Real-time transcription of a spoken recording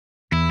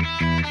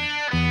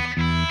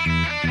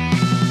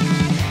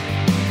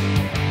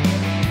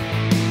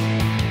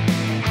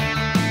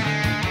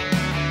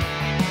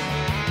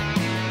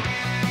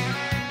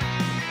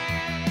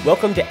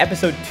Welcome to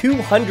episode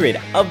 200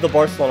 of the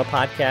Barcelona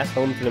podcast,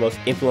 home to the most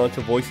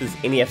influential voices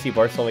in the FC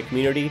Barcelona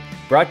community,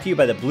 brought to you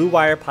by the Blue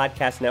Wire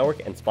Podcast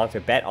Network and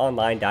sponsor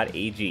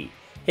betonline.ag.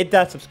 Hit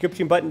that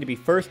subscription button to be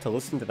first to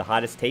listen to the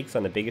hottest takes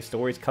on the biggest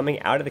stories coming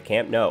out of the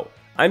Camp Nou.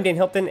 I'm Dan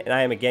Hilton, and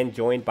I am again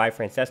joined by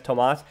Francesc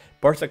Tomas,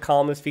 Barca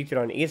columnist featured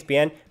on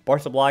ESPN,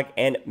 Barca Blog,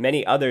 and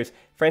many others.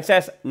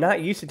 Francesc,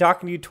 not used to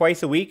talking to you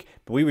twice a week,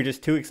 but we were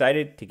just too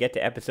excited to get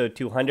to episode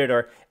 200,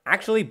 or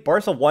actually,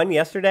 Barca won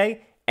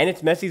yesterday, and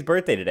it's Messi's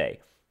birthday today.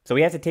 So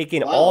we have to take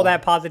in all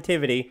that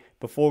positivity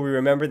before we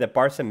remember that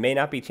Barca may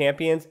not be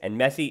champions and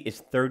Messi is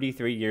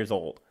 33 years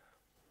old.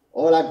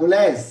 Hola,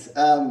 culés.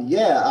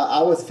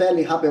 I was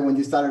fairly happy when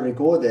you started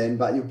recording,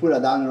 but you put a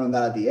downer on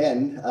that at the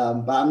end.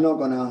 But I'm not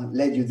going to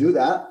let you do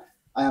that.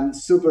 I am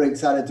super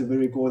excited to be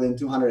recording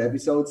 200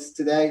 episodes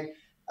today.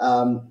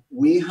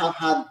 We have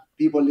had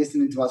people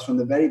listening to us from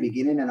the very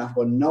beginning, and I've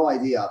got no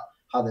idea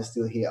how they're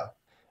still here.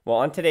 Well,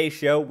 on today's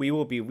show, we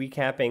will be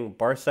recapping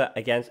Barca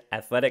against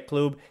Athletic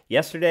Club.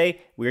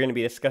 Yesterday, we're going to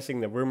be discussing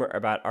the rumor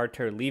about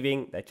Arthur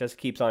leaving that just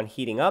keeps on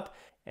heating up,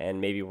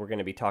 and maybe we're going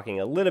to be talking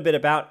a little bit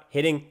about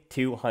hitting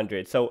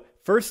 200. So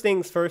first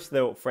things first,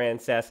 though,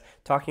 Francesc,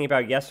 talking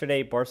about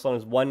yesterday,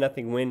 Barcelona's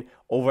 1-0 win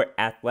over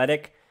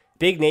Athletic.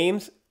 Big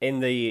names in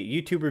the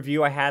YouTube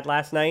review I had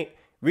last night: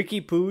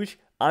 Riqui, Puig,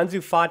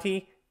 Ansu,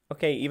 Fati.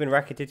 Okay, even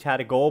Rakitic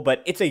had a goal,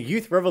 but it's a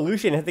youth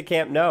revolution at the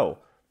Camp Nou.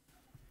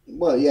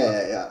 Well,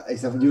 yeah.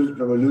 It's a new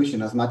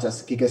revolution as much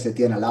as Quique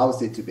Setién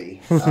allows it to be.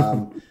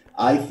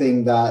 I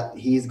think that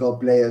he's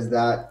got players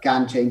that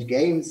can change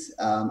games.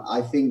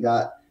 I think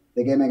that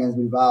the game against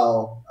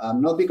Bilbao,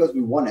 not because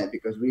we won it,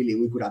 because really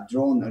we could have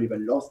drawn or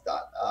even lost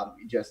that.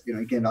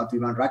 It came down to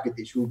Ivan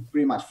Rakitic, who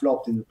pretty much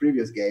flopped in the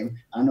previous game.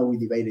 I know we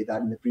debated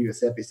that in the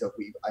previous episode.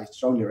 I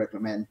strongly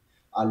recommend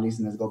our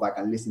listeners go back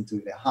and listen to it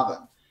if they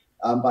haven't.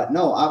 But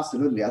no,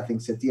 absolutely. I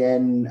think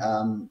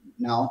Setién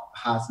now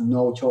has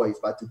no choice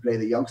but to play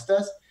the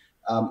youngsters.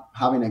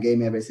 Having a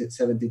game every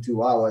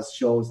 72 hours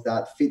shows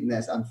that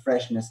fitness and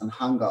freshness and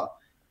hunger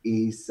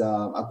is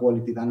a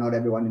quality that not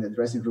everyone in the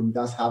dressing room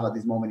does have at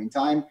this moment in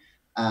time.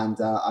 And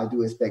I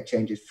do expect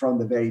changes from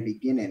the very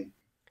beginning.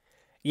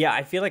 Yeah,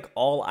 I feel like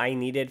all I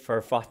needed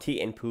for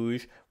Fati and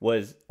Puig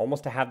was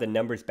almost to have the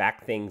numbers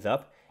back things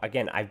up.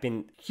 Again, I've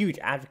been a huge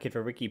advocate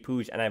for Riqui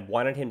Puig, and I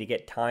wanted him to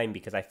get time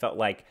because I felt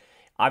like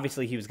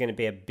obviously he was going to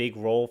be a big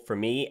role for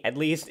me, at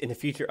least in the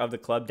future of the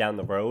club down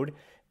the road.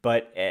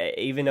 But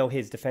even though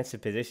his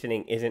defensive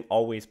positioning isn't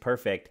always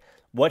perfect,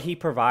 what he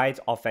provides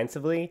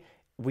offensively,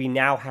 we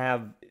now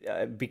have,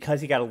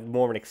 because he got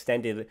more of an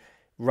extended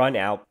run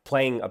out,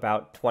 playing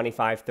about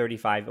 25,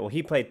 35. Well,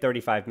 he played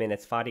 35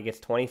 minutes. Fati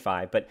gets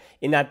 25. But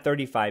in that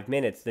 35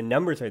 minutes, the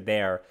numbers are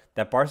there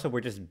that Barca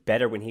were just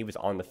better when he was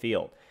on the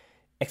field.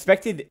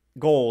 Expected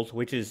goals,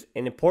 which is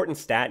an important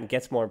stat and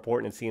gets more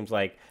important, it seems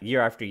like,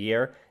 year after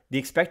year. The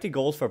expected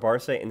goals for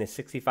Barca in the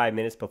 65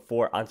 minutes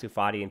before Ansu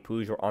Fati and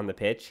Puig were on the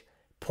pitch,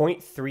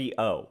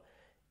 0.30.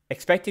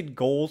 Expected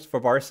goals for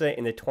Barca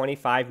in the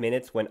 25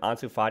 minutes when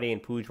Ansu Fati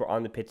and Puig were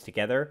on the pitch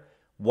together,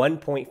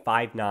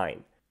 1.59.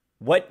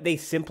 What they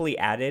simply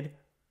added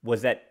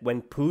was that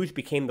when Puig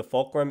became the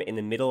fulcrum in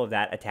the middle of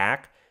that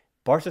attack,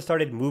 Barca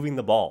started moving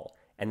the ball,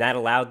 and that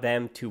allowed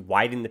them to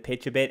widen the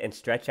pitch a bit and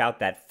stretch out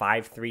that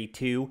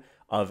 5-3-2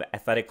 of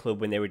Athletic Club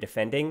when they were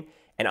defending.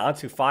 And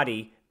Ansu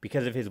Fati,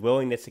 because of his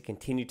willingness to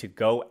continue to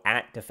go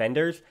at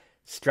defenders,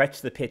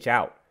 stretched the pitch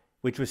out,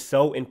 which was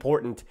so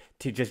important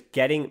to just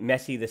getting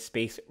Messi the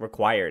space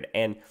required.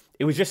 And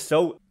it was just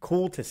so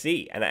cool to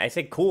see. And I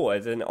say cool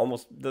as in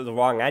almost the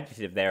wrong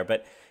adjective there,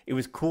 but it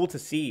was cool to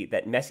see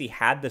that Messi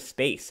had the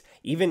space.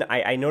 Even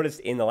I noticed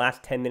in the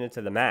last 10 minutes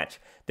of the match,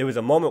 there was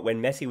a moment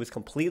when Messi was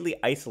completely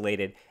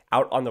isolated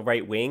out on the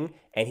right wing,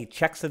 and he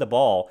checks to the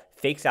ball,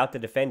 fakes out the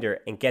defender,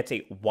 and gets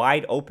a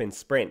wide open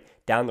sprint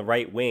down the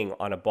right wing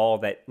on a ball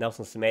that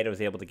Nelson Semedo was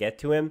able to get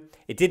to him.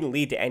 It didn't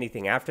lead to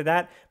anything after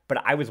that,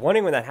 but I was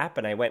wondering when that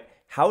happened. I went,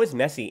 how is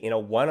Messi in a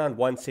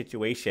one-on-one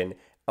situation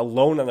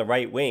alone on the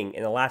right wing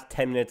in the last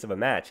 10 minutes of a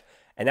match?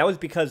 And that was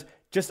because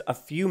just a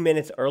few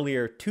minutes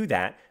earlier to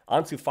that,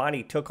 Ansu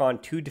Fati took on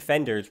two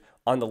defenders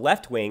on the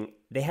left wing.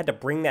 They had to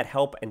bring that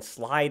help and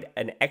slide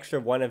an extra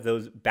one of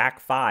those back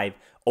five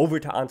over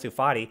to Ansu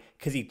Fati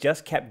because he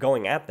just kept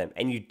going at them.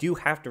 And you do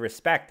have to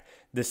respect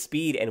the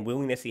speed and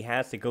willingness he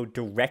has to go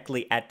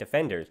directly at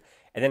defenders.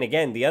 And then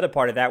again, the other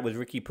part of that was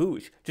Riqui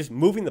Puig, just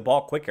moving the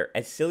ball quicker.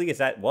 As silly as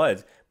that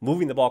was,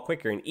 moving the ball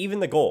quicker. And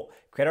even the goal,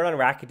 credit on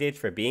Rakitic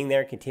for being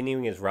there,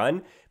 continuing his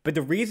run. But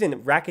the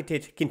reason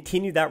Rakitic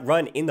continued that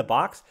run in the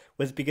box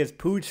was because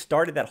Puig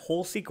started that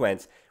whole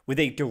sequence with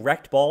a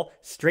direct ball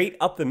straight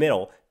up the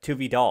middle to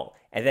Vidal.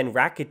 And then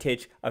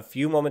Rakitic, a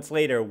few moments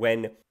later,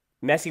 when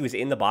Messi was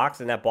in the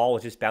box and that ball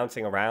was just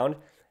bouncing around,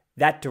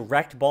 that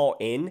direct ball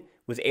in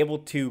was able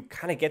to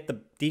kind of get the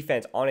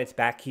defense on its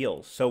back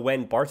heels. So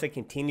when Barca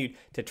continued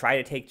to try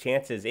to take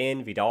chances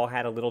in, Vidal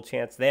had a little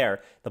chance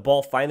there, the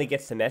ball finally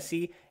gets to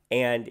Messi,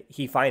 and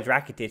he finds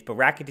Rakitic. But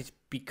Rakitic,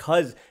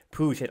 because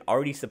Puig had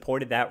already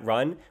supported that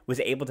run, was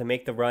able to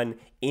make the run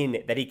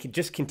in that he could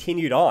just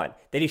continued on,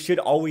 that he should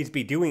always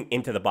be doing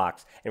into the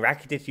box. And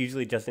Rakitic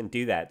usually doesn't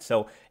do that.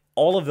 So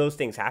all of those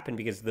things happened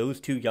because those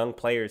two young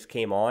players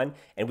came on,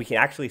 and we can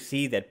actually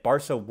see that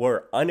Barca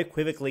were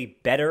unequivocally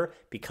better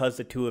because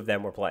the two of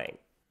them were playing.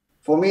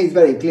 For me, it's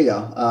very clear.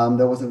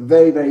 There was a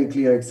very, very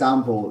clear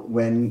example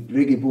when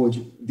Riqui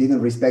Puig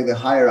didn't respect the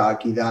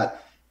hierarchy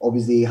that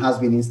obviously has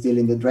been instilled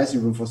in the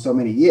dressing room for so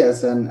many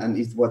years, and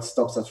it's what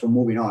stops us from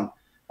moving on.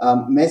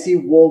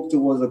 Messi walked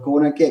towards the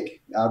corner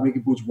kick.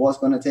 Riqui Puig was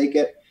going to take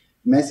it.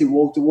 Messi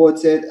walked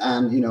towards it,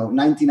 and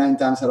 99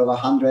 times out of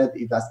 100,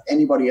 if that's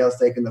anybody else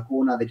taking the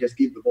corner, they just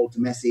give the ball to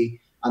Messi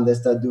and they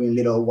start doing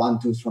little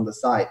 1-2s from the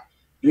side.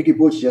 Riqui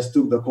Puig just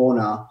took the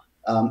corner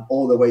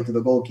all the way to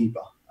the goalkeeper,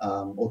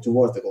 or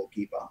towards the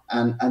goalkeeper,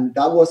 and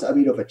that was a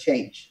bit of a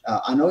change.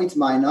 I know it's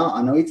minor,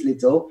 I know it's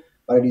little,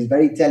 but it is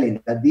very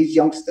telling that these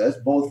youngsters,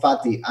 both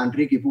Fati and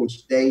Riqui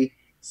Puig, they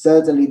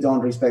certainly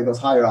don't respect those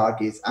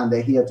hierarchies, and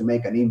they're here to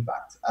make an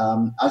impact.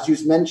 As you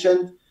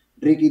mentioned,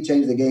 Riqui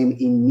changed the game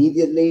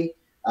immediately.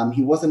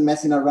 He wasn't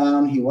messing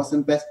around. He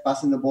wasn't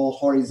passing the ball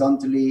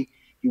horizontally.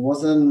 He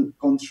wasn't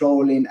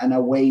controlling and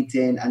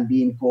awaiting and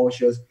being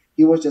cautious.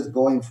 He was just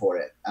going for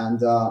it. And,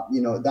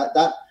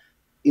 that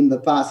in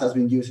the past has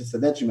been used as a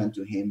detriment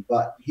to him.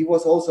 But he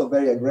was also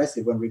very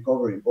aggressive when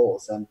recovering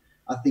balls. And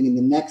I think in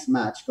the next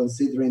match,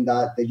 considering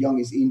that De Jong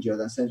is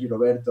injured and Sergio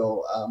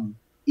Roberto,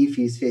 if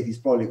he's fit, he's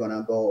probably going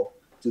to go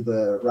to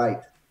the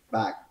right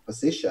back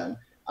position.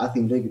 I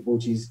think Riqui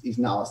Puig is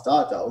now a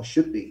starter, or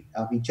should be.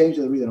 He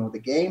changed the rhythm of the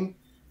game.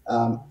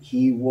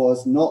 He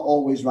was not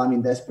always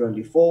running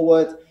desperately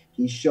forward.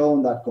 He's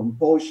shown that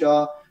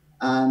composure.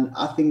 And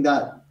I think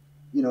that,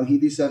 he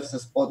deserves a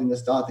spot in the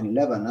starting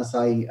 11, as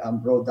I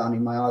wrote down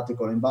in my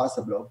article in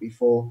Barca blog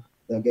before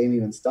the game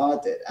even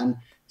started. And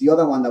the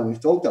other one that we've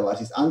talked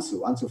about is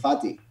Ansu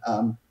Fati.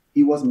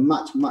 He was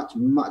much, much,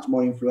 much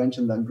more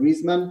influential than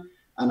Griezmann.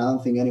 And I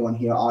don't think anyone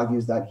here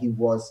argues that he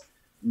was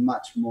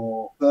much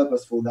more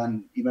purposeful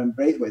than even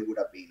Braithwaite would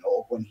have been,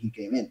 or when he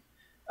came in.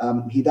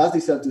 He does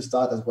deserve to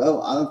start as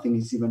well. I don't think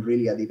it's even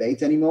really a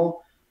debate anymore.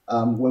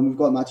 When we've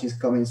got matches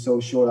coming so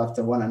short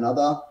after one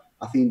another,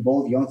 I think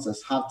both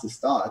youngsters have to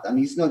start. And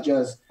it's not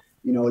just,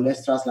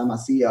 let's trust La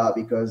Masia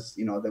because,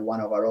 they're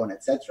one of our own,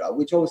 etc.,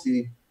 which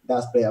obviously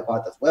does play a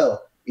part as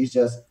well. It's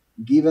just,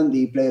 given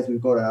the players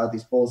we've got at our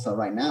disposal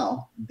right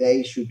now,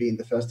 they should be in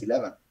the first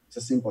 11. It's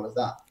as simple as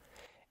that.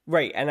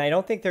 Right, and I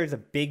don't think there's a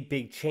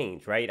big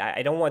change, right?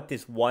 I don't want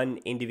this one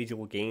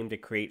individual game to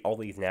create all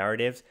these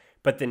narratives,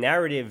 but the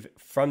narrative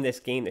from this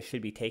game that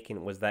should be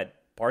taken was that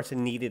Barca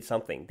needed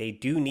something. They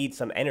do need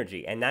some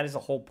energy, and that is the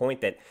whole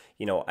point that,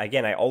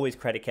 again, I always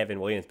credit Kevin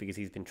Williams because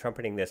he's been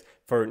trumpeting this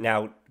for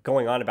now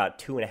going on about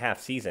 2.5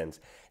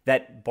 seasons,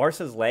 that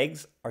Barca's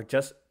legs are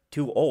just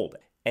too old.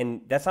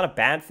 And that's not a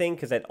bad thing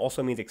because that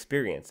also means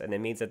experience, and it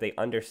means that they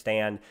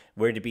understand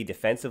where to be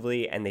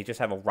defensively, and they just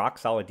have a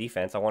rock-solid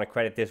defense. I want to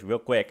credit this real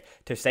quick.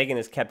 Ter Stegen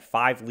has kept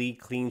 5 league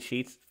clean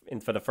sheets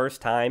for the first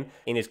time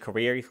in his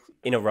career,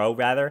 in a row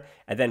rather,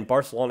 and then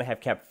Barcelona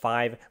have kept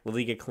 5 La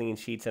Liga clean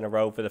sheets in a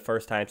row for the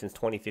first time since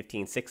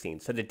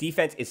 2015-16. So the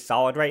defense is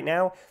solid right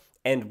now,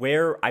 and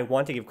where I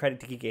want to give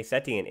credit to Quique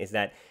Setién is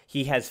that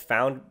he has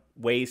found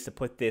ways to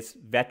put this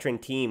veteran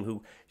team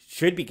who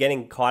should be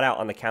getting caught out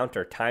on the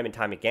counter time and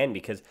time again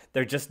because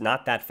they're just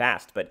not that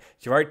fast. But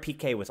Gerard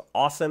Piqué was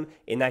awesome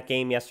in that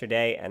game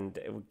yesterday, and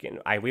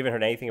we haven't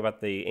heard anything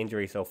about the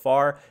injury so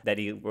far, that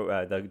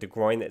the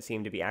groin that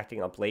seemed to be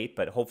acting up late,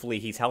 but hopefully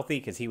he's healthy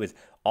because he was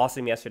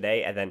awesome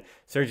yesterday. And then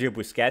Sergio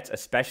Busquets,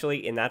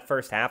 especially in that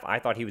first half, I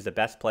thought he was the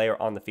best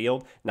player on the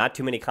field. Not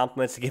too many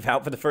compliments to give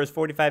out for the first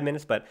 45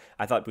 minutes, but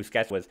I thought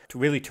Busquets was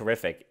really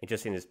terrific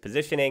just in his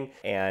positioning,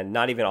 and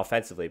not even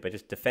offensively, but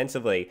just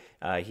defensively.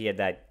 He had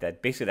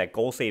that basically that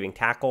goal-saving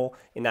tackle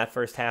in that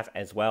first half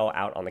as well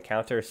out on the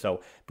counter.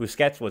 So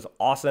Busquets was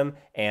awesome,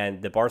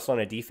 and the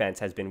Barcelona defense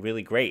has been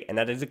really great. And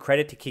that is a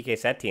credit to Quique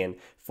Setién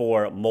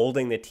for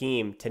molding the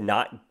team to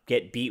not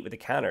get beat with the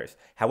counters.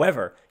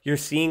 However, you're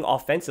seeing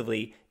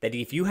offensively that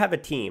if you have a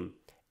team,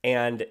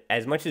 and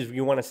as much as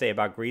you want to say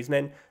about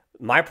Griezmann,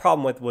 my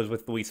problem was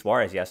with Luis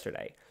Suarez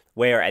yesterday,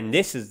 and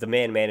this is the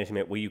man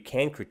management where you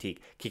can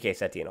critique Quique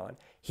Setién on.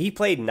 He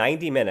played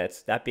 90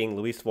 minutes, that being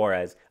Luis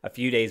Suarez, a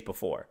few days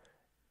before.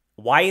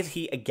 Why is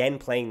he again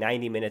playing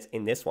 90 minutes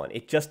in this one?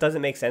 It just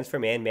doesn't make sense for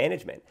man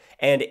management.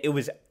 And it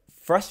was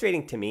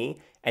frustrating to me.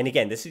 And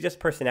again, this is just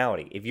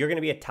personality. If you're going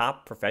to be a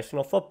top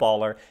professional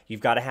footballer, you've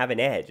got to have an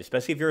edge,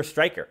 especially if you're a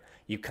striker.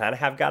 You kind of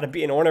have got to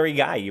be an ornery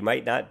guy. You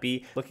might not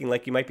be looking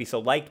like you might be so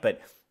liked, but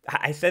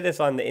I said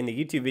this in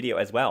the YouTube video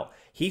as well.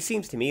 He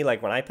seems to me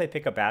like when I play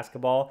pickup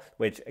basketball,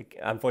 which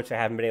unfortunately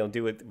I haven't been able to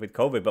do with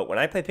COVID, but when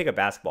I play pickup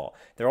basketball,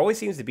 there always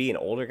seems to be an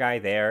older guy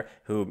there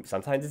who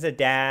sometimes is a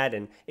dad,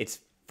 and it's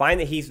fine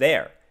that he's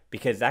there.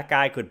 because that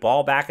guy could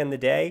ball back in the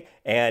day,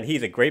 and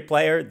he's a great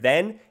player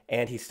then,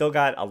 and he's still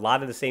got a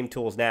lot of the same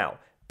tools now.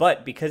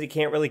 But because he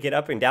can't really get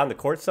up and down the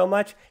court so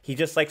much, he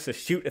just likes to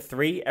shoot a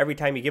three every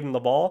time you give him the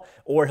ball,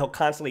 or he'll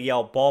constantly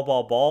yell ball,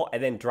 ball, ball,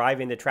 and then drive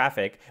into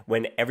traffic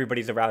when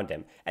everybody's around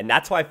him. And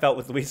that's how I felt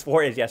with Luis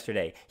Suarez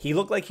yesterday. He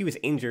looked like he was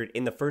injured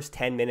in the first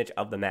 10 minutes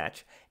of the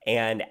match.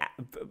 And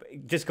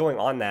just going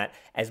on that,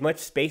 as much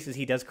space as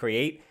he does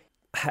create,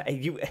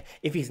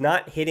 if he's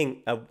not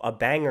hitting a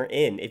banger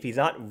in, if he's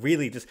not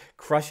really just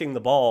crushing the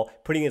ball,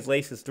 putting his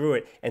laces through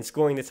it, and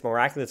scoring this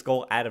miraculous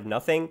goal out of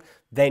nothing,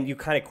 then you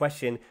kind of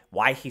question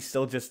why he's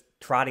still just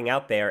trotting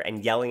out there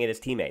and yelling at his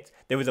teammates.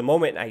 There was a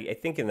moment, I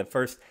think in the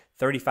first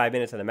 35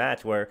 minutes of the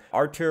match, where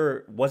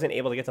Arthur wasn't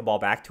able to get the ball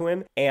back to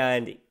him,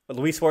 and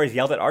Luis Suarez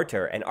yelled at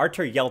Arthur, and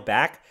Arthur yelled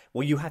back,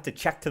 well, you have to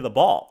check to the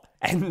ball.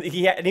 And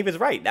he was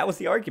right. That was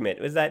the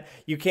argument, was that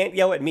you can't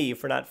yell at me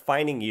for not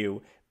finding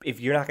you if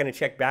you're not going to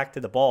check back to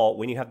the ball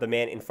when you have the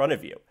man in front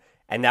of you.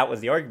 And that was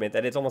the argument,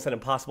 that it's almost an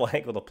impossible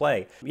angle to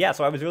play. Yeah,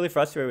 so I was really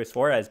frustrated with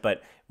Suarez,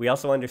 but we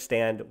also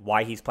understand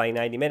why he's playing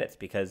 90 minutes,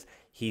 because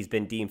he's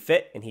been deemed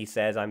fit, and he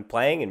says, I'm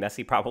playing, and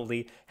Messi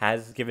probably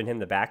has given him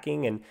the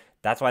backing, and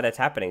that's why that's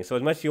happening. So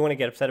as much as you want to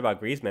get upset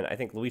about Griezmann, I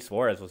think Luis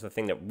Suarez was the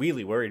thing that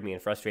really worried me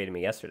and frustrated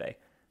me yesterday.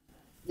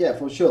 Yeah,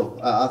 for sure.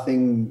 I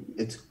think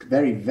it's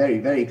very, very,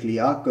 very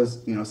clear, because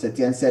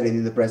Setien said it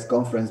in the press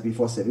conference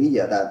before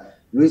Sevilla that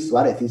Luis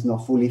Suarez is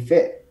not fully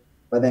fit.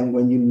 But then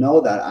when you know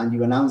that and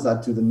you announce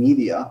that to the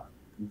media,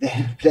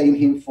 they're playing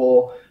him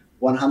for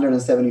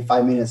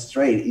 175 minutes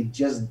straight. It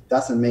just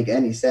doesn't make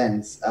any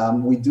sense.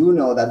 We do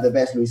know that the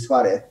best Luis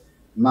Suarez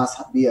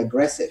must be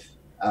aggressive.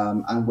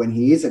 And when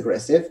he is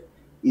aggressive,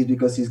 it's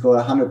because he's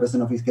got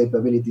 100% of his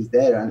capabilities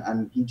there.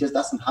 And he just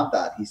doesn't have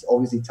that. He's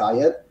obviously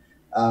tired.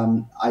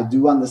 I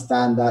do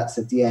understand that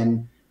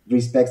Setien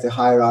respects the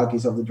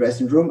hierarchies of the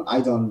dressing room. I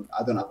don't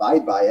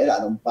abide by it. I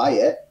don't buy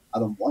it. I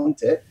don't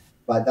want it.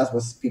 But that's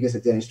what Quique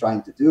Setien is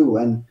trying to do.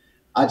 And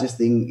I just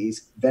think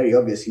it's very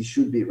obvious he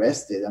should be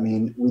rested. I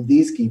mean, with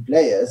these key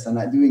players, and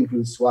I do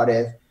include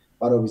Suarez,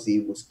 but obviously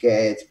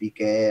Busquets,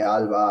 Piqué,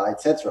 Alba,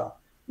 etc.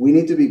 We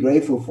need to be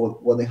grateful for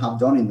what they have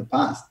done in the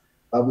past,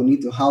 but we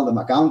need to hold them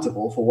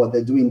accountable for what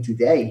they're doing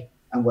today.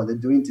 And what they're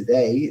doing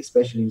today,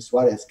 especially in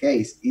Suarez's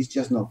case, is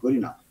just not good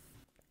enough.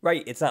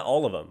 Right, it's not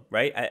all of them,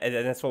 right?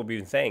 And that's what we've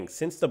been saying.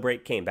 Since the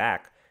break came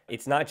back,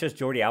 it's not just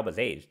Jordi Alba's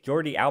age.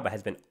 Jordi Alba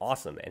has been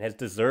awesome and has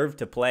deserved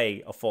to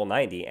play a full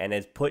 90 and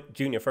has put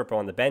Junior Firpo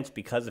on the bench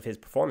because of his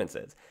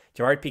performances.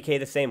 Gerard Piqué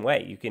the same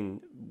way. You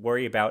can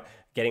worry about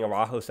getting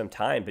Araujo some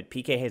time, but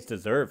Piqué has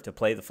deserved to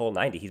play the full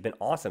 90. He's been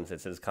awesome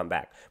since his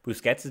comeback.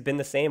 Busquets has been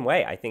the same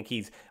way. I think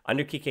he's,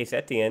 under Quique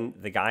Setien,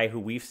 the guy who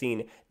we've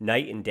seen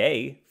night and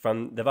day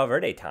from the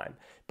Valverde time.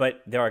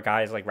 But there are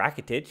guys like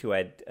Rakitic, who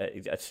had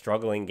a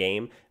struggling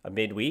game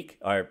midweek,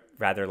 or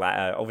rather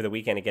over the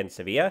weekend against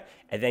Sevilla.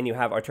 And then you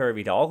have Arturo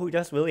Vidal, who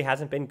just really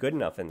hasn't been good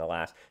enough in the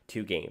last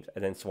two games.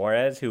 And then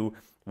Suarez, who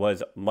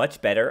was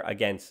much better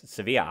against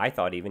Sevilla. I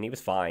thought even he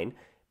was fine.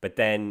 But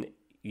then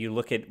you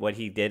look at what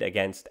he did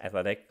against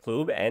Athletic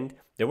Club, and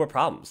there were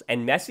problems.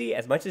 And Messi,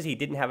 as much as he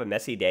didn't have a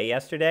Messi day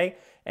yesterday,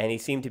 and he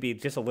seemed to be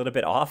just a little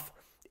bit off,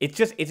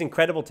 it's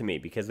incredible to me,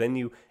 because then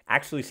you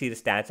actually see the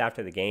stats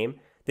after the game.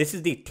 This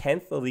is the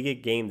 10th La Liga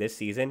game this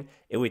season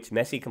in which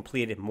Messi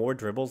completed more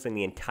dribbles than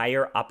the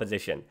entire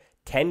opposition.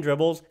 10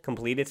 dribbles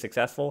completed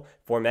successful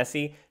for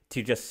Messi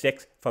to just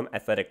 6 from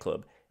Athletic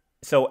Club.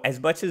 So as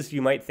much as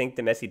you might think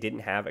that Messi didn't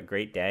have a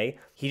great day,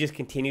 he just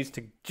continues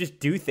to just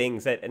do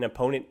things that an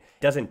opponent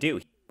doesn't do.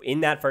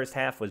 In that first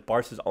half was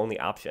Barca's only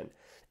option.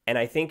 And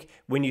I think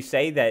when you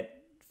say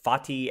that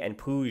Fati and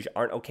Puig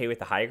aren't okay with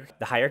the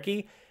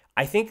hierarchy,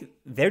 I think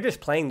they're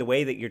just playing the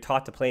way that you're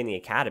taught to play in the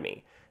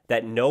academy,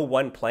 that no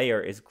one player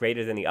is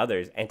greater than the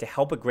others. And to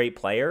help a great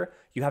player,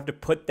 you have to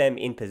put them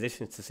in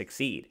positions to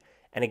succeed.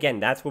 And again,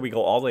 that's where we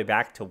go all the way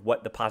back to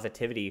what the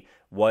positivity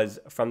was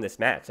from this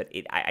match.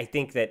 I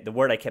think that the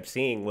word I kept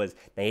seeing was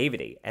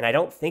naivety. And I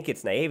don't think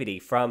it's naivety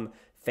from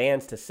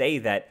fans to say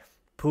that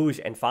Puig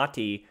and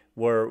Fati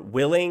were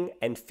willing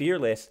and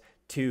fearless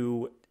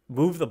to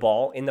move the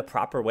ball in the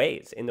proper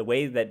ways, in the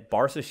way that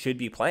Barca should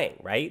be playing,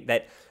 right?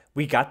 That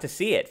we got to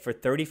see it for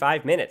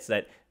 35 minutes,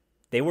 that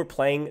they were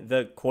playing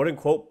the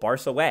quote-unquote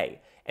Barca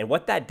way. And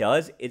what that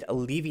does is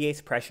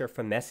alleviates pressure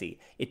from Messi.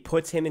 It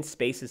puts him in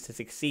spaces to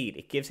succeed.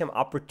 It gives him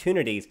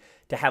opportunities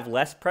to have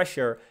less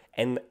pressure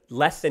and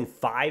less than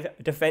 5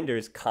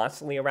 defenders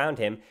constantly around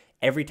him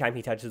every time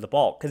he touches the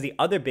ball. Because the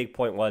other big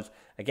point was,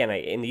 again,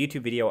 in the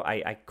YouTube video,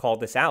 I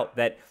called this out,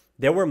 that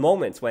there were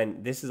moments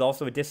when this is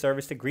also a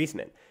disservice to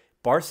Griezmann.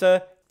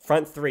 Barca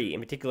front three, in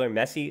particular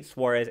Messi,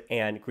 Suarez,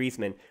 and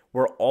Griezmann,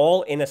 were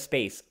all in a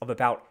space of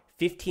about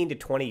 15 to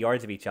 20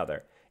 yards of each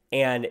other.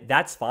 And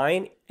that's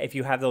fine if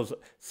you have those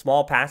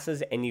small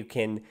passes and you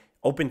can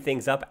open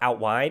things up out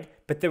wide,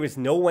 but there was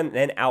no one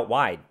then out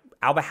wide.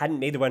 Alba hadn't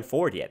made the run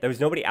forward yet. There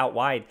was nobody out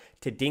wide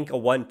to dink a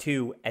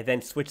 1-2 and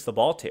then switch the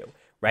ball to.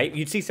 right?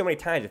 You'd see so many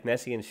times with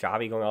Messi and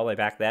Xavi going all the way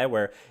back there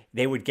where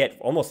they would get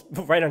almost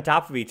right on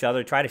top of each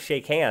other, try to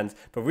shake hands,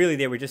 but really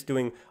they were just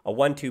doing a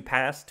 1-2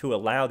 pass to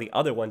allow the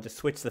other one to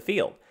switch the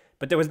field.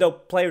 But there was no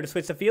player to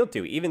switch the field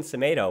to. Even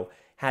Semedo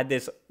had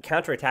this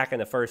counterattack in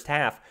the first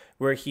half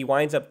where he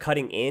winds up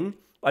cutting in.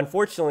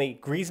 Unfortunately,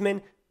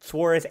 Griezmann,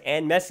 Suarez,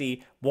 and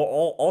Messi were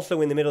all also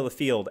in the middle of the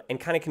field and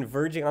kind of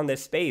converging on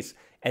this space.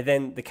 And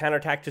then the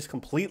counterattack just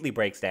completely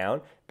breaks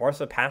down.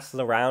 Barca passes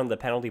around the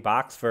penalty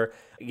box for,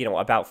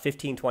 about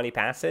 15, 20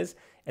 passes.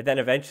 And then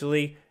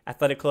eventually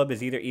Athletic Club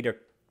is either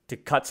to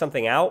cut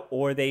something out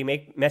or they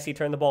make Messi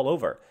turn the ball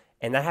over.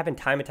 And that happened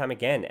time and time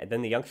again. And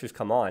then the youngsters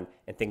come on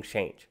and things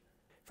change.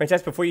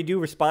 Francesc, before you do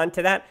respond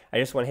to that, I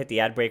just want to hit the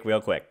ad break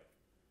real quick.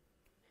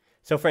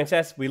 So,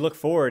 Francesc, we look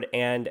forward,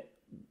 and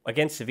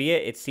against Sevilla,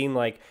 it seemed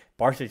like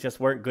Barca just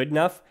weren't good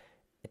enough.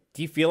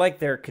 Do you feel like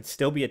there could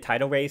still be a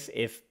title race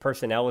if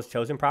personnel was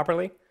chosen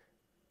properly?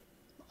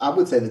 I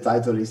would say the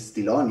title is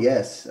still on,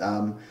 yes.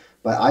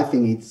 But I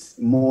think it's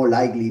more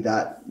likely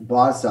that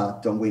Barca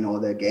don't win all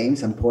their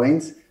games and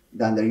points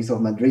than there is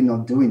of Madrid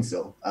not doing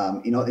so.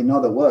 In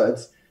other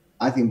words,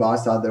 I think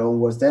Barca are their own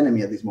worst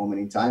enemy at this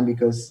moment in time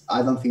because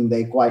I don't think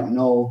they quite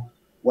know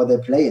what they're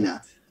playing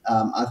at.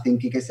 I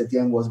think Quique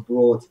Setién was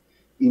brought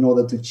in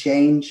order to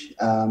change,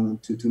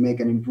 to make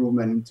an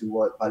improvement into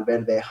what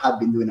Valverde had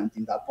been doing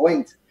until that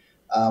point.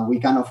 We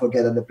cannot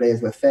forget that the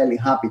players were fairly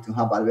happy to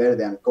have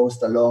Valverde and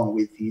coast along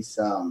with his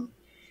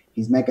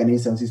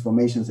mechanisms, his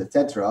formations,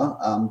 etc.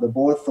 The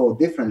board thought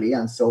differently,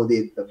 and so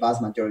did the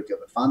vast majority of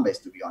the fan base,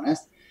 to be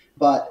honest.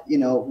 But,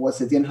 what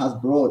Setién has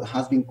brought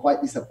has been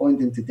quite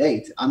disappointing to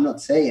date. I'm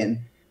not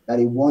saying that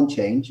it won't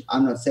change.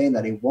 I'm not saying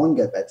that it won't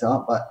get better.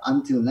 But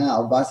until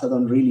now, Barca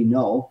don't really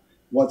know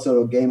what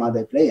sort of game are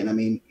they playing. I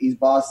mean, is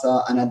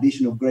Barca an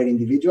addition of great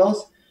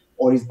individuals,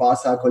 or is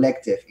Barca a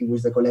collective in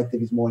which the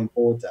collective is more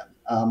important?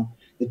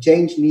 The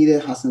change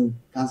needed hasn't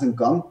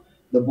come.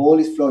 The ball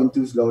is flowing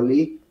too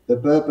slowly. The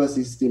purpose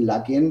is still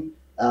lacking.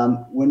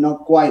 We're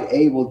not quite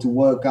able to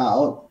work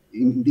out,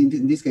 in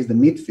this case, the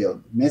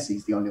midfield. Messi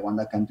is the only one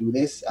that can do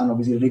this, and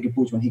obviously Riqui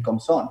Puig when he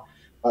comes on.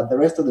 But the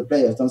rest of the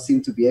players don't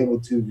seem to be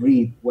able to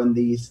read when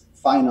this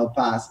final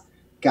pass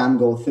can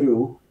go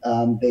through.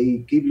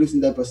 They keep losing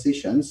their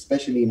positions,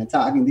 especially in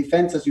attack. In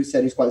defense, as you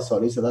said, is quite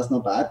solid, so that's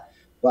not bad.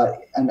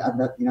 But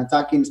in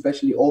attacking,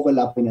 especially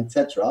overlapping,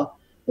 etc.,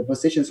 the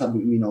positions have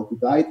been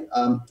occupied.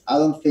 I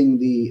think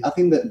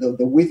the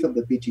width of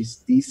the pitch is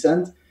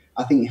decent.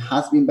 I think it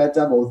has been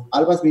better. Both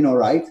Alba's been all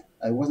right.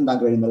 It wasn't that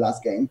great in the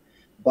last game.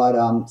 But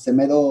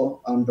Semedo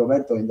and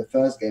Roberto in the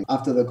first game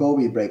after the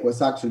COVID break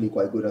was actually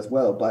quite good as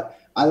well. But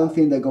I don't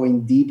think they're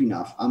going deep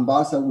enough. And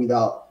Barca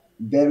without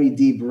very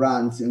deep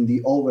runs in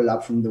the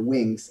overlap from the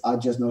wings are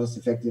just not as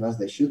effective as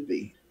they should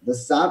be. The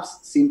subs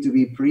seem to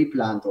be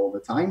pre-planned all the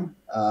time.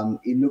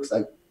 It looks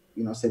like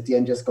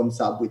Setién just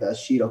comes up with a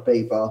sheet of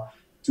paper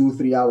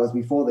 2-3 hours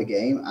before the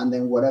game, and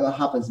then whatever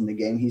happens in the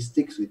game, he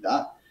sticks with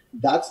that.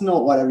 That's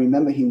not what I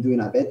remember him doing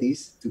at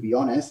Betis, to be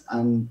honest,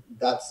 and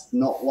that's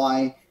not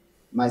why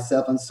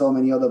myself and so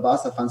many other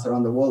Barca fans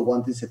around the world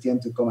wanted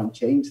Setién to come and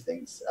change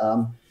things.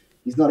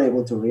 He's not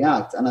able to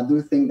react. And I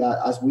do think that,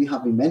 as we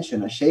have been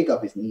mentioned, a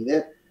shake-up is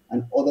needed.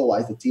 And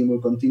otherwise, the team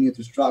will continue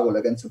to struggle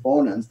against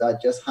opponents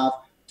that just have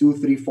 2,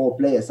 3, 4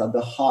 players at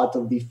the heart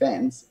of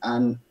defense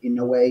and, in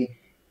a way,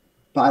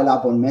 pile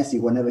up on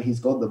Messi whenever he's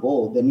got the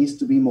ball. There needs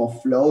to be more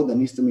flow. There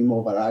needs to be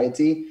more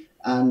variety.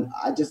 And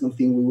I just don't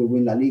think we will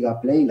win La Liga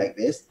playing like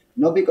this.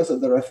 Not because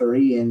of the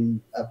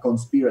refereeing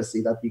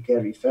conspiracy that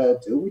Piqué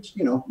referred to, which,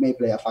 may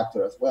play a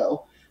factor as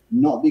well.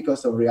 Not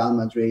because of Real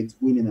Madrid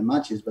winning the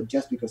matches, but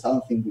just because I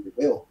don't think we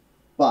will.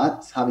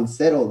 But having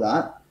said all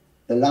that,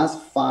 the last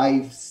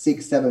 5,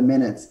 6, 7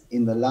 minutes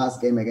in the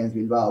last game against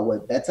Bilbao were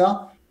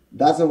better.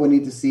 That's what we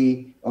need to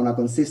see on a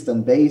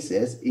consistent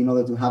basis in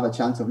order to have a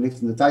chance of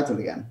lifting the title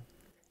again.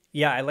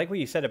 Yeah, I like what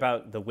you said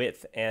about the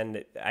width,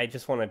 and I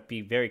just want to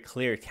be very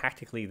clear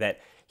tactically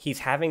that he's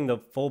having the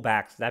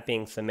fullbacks, that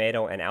being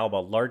Semedo and Alba,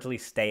 largely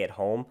stay at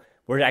home.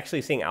 We're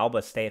actually seeing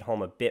Alba stay at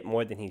home a bit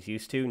more than he's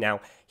used to. Now,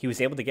 he was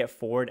able to get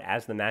forward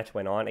as the match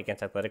went on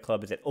against Athletic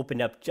Club as it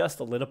opened up just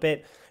a little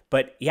bit.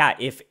 But yeah,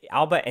 if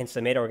Alba and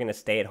Semedo are going to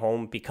stay at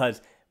home,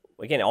 because,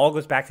 again, it all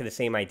goes back to the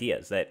same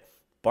ideas that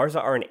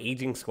Barca are an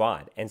aging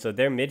squad. And so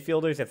their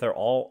midfielders, if they're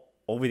all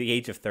over the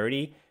age of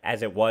 30,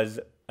 as it was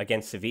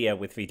against Sevilla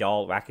with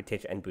Vidal,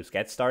 Rakitic, and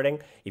Busquets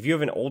starting, if you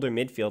have an older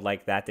midfield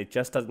like that that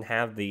just doesn't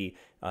have the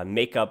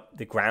make up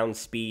the ground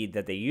speed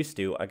that they used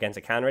to against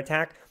a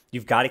counterattack,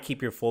 you've got to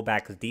keep your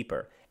fullbacks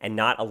deeper and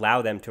not allow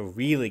them to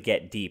really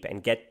get deep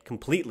and get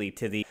completely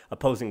to the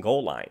opposing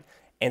goal line.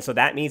 And so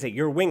that means that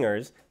your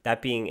wingers,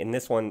 that being in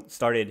this one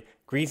started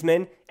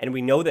Griezmann, and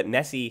we know that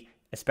Messi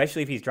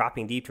especially if he's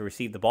dropping deep to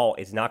receive the ball,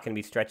 is not going to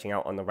be stretching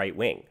out on the right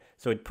wing.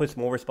 So it puts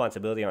more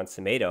responsibility on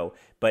Semedo.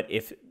 But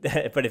if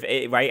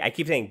right, I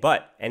keep saying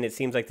but, and it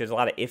seems like there's a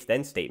lot of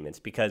if-then statements,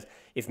 because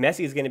if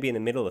Messi is going to be in the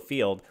middle of the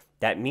field,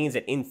 that means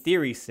that in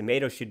theory,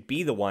 Semedo should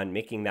be the one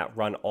making that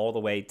run all the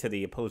way to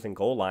the opposing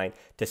goal line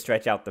to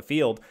stretch out the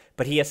field.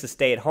 But he has to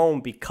stay at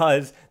home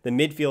because the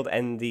midfield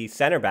and the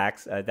center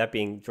backs, that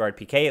being Gerard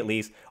Piqué at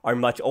least, are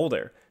much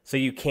older. So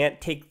you can't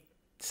take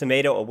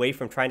Semedo away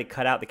from trying to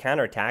cut out the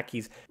counterattack.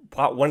 He's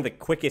one of the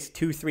quickest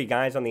 2-3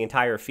 guys on the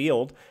entire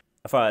field,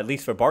 at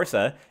least for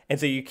Barca, and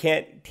so you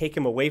can't take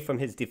him away from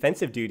his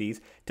defensive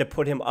duties to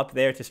put him up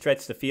there to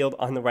stretch the field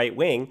on the right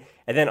wing.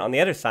 And then on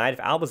the other side, if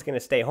Alba's going to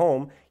stay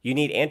home, you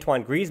need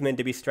Antoine Griezmann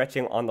to be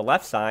stretching on the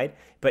left side,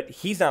 but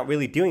he's not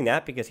really doing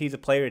that because he's a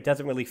player that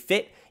doesn't really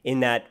fit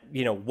in that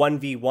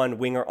 1v1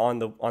 winger on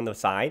the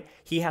side.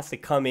 He has to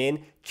come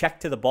in, check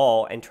to the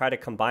ball, and try to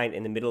combine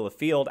in the middle of the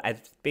field as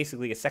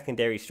basically a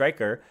secondary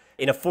striker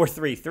in a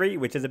 4-3-3,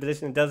 which is a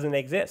position that doesn't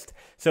exist.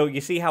 So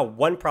you see how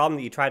one problem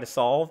that you try to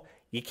solve,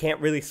 you can't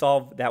really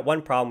solve that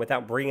one problem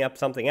without bringing up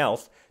something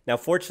else. Now,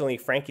 fortunately,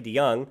 Frankie de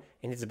Jong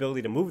and his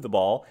ability to move the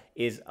ball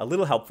is a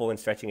little helpful in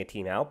stretching a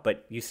team out,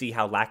 but you see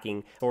how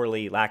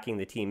sorely lacking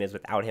the team is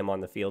without him on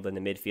the field, in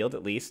the midfield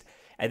at least.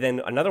 And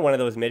then another one of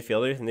those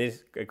midfielders, and this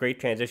is a great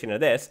transition to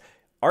this,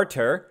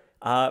 Arthur,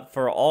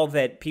 for all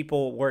that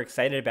people were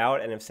excited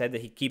about and have said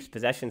that he keeps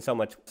possession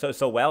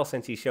so well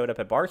since he showed up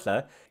at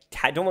Barca,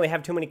 I don't really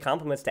have too many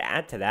compliments to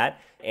add to that.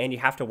 And you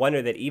have to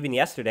wonder that even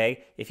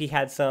yesterday, if he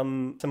had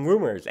some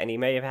rumors and he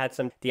may have had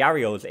some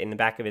diarios in the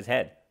back of his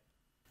head.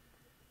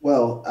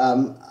 Well,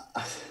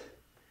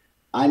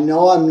 I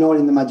know I'm not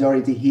in the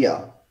majority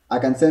here. I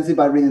can sense it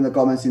by reading the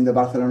comments in the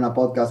Barcelona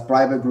podcast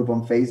private group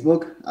on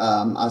Facebook.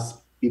 As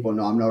people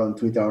know, I'm not on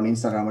Twitter or on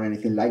Instagram or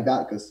anything like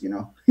that because,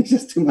 it's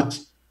just too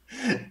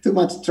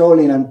much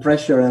trolling and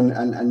pressure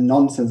and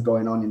nonsense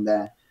going on in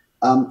there.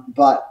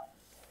 But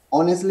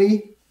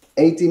honestly,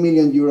 80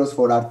 million euros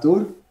for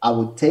Artur, I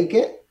would take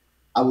it.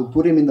 I would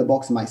put him in the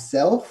box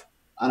myself,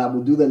 and I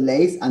would do the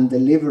lace and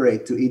deliver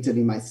it to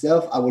Italy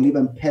myself. I will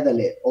even pedal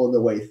it all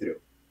the way through.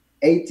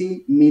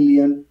 80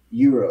 million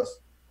euros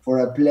for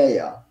a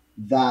player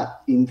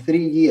that in 3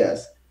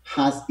 years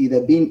has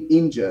either been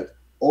injured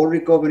or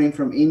recovering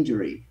from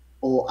injury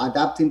or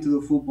adapting to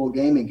the football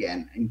game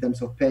again in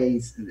terms of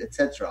pace,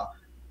 etc.,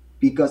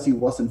 because he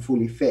wasn't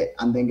fully fit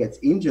and then gets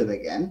injured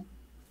again.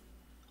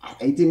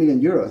 80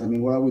 million euros. I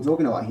mean, what are we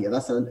talking about here?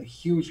 That's a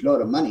huge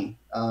lot of money.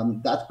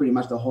 That's pretty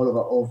much the whole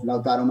of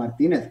Lautaro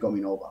Martinez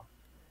coming over.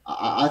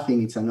 I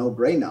think it's a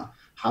no-brainer.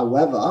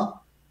 However,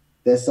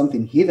 there's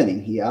something hidden in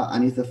here,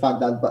 and it's the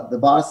fact that the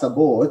Barca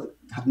board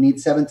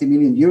needs 70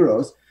 million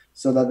euros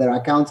so that their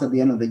accounts at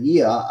the end of the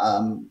year,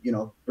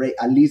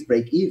 at least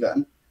break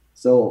even.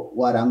 So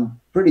what I'm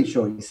pretty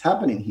sure is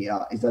happening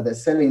here is that they're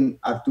selling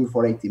Artur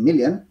for 80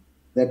 million.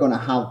 They're going to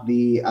have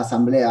the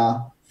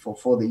Asamblea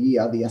for the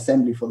year, the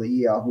assembly for the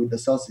year with the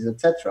sources,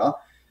 etc.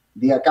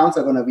 The accounts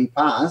are going to be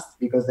passed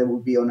because they will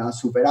be on a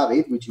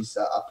superávit, which is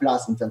a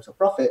plus in terms of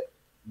profit.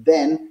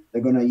 Then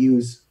they're going to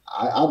use,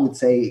 I would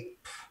say,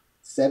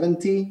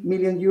 70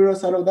 million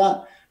euros out of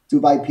that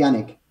to buy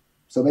Pjanić.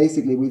 So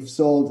basically, we've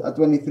sold a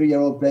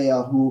 23-year-old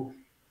player who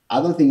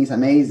I don't think is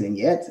amazing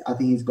yet. I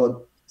think he's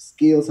got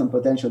skills and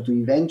potential to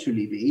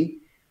eventually be,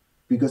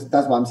 because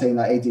that's why I'm saying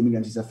that 80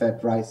 million is a fair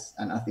price,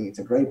 and I think it's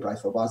a great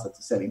price for Barca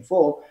to sell him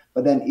for.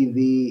 But then if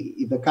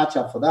the catch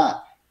up for that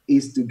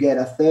is to get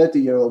a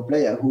 30-year-old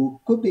player who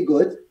could be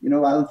good, I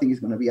don't think he's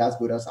going to be as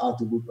good as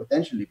Arthur would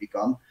potentially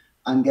become,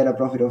 and get a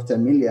profit of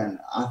 10 million,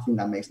 I think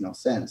that makes no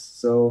sense.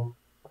 So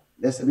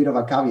there's a bit of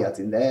a caveat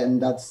in there,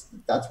 and that's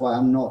why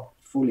I'm not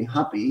fully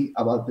happy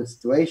about the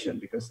situation,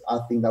 because I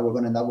think that we're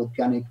going to end up with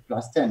Pjanić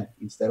plus 10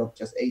 instead of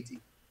just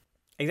 80.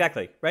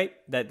 Exactly, right?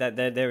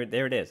 There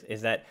it is.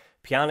 Is that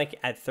Pjanić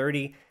at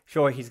 30,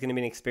 sure, he's going to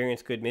be an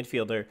experienced, good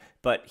midfielder,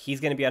 but he's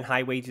going to be on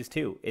high wages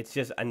too. It's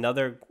just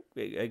another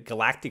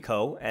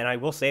Galactico, and I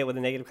will say it with a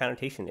negative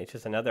connotation. It's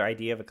just another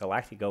idea of a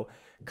Galactico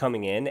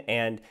coming in,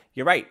 and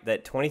you're right,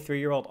 that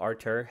 23-year-old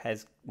Artur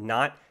has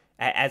not,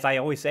 as I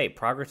always say,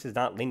 progress is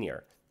not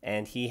linear,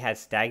 and he has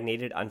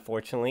stagnated,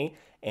 unfortunately,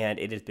 and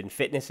it has been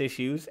fitness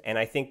issues, and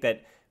I think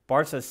that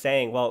Barca's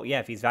saying, well, yeah,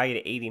 if he's valued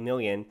at 80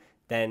 million,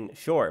 then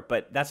sure,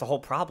 but that's the whole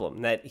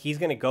problem, that he's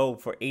going to go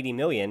for 80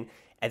 million,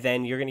 and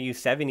then you're going to use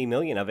 70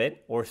 million of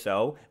it or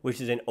so,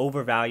 which is an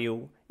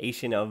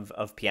overvaluation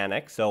of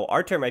Pjanić. So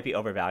Artur might be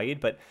overvalued,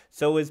 but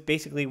so is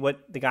basically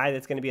what the guy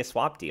that's going to be a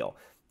swap deal.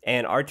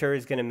 And Artur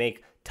is going to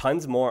make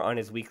tons more on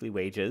his weekly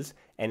wages,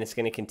 and it's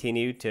going to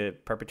continue to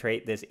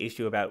perpetrate this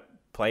issue about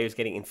players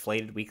getting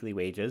inflated weekly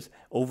wages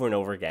over and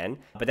over again.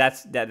 But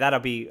that'll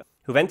be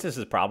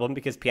Juventus' problem,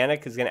 because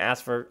Pjanić is going to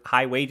ask for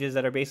high wages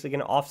that are basically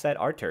going to offset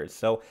Artur's.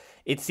 So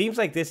it seems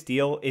like this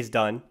deal is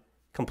done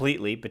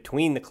completely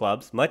between the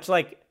clubs, much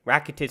like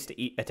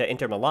Rakitic to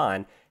Inter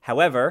Milan.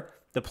 However,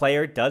 the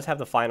player does have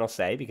the final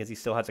say because he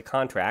still has a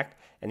contract,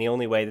 and the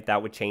only way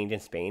that would change in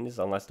Spain is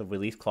unless the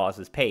release clause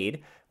is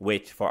paid,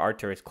 which for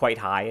Artur is quite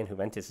high, and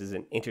Juventus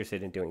isn't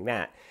interested in doing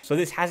that. So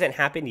this hasn't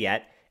happened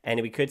yet,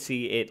 and we could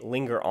see it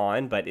linger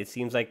on, but it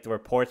seems like the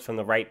reports from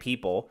the right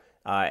people,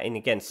 and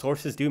again,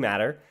 sources do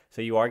matter,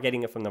 so you are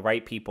getting it from the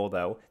right people,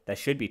 though, that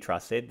should be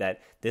trusted,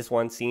 that this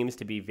one seems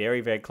to be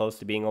very, very close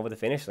to being over the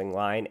finishing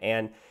line.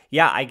 And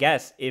yeah, I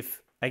guess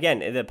if,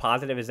 again, the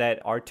positive is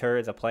that Artur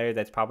is a player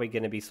that's probably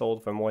going to be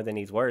sold for more than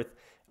he's worth.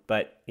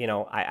 But,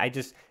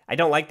 I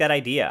don't like that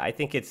idea. I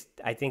think it's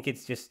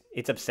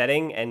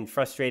upsetting and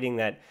frustrating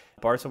that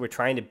Barca were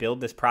trying to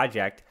build this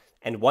project.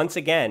 And once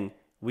again,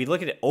 we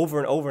look at it over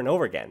and over and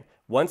over again.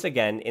 Once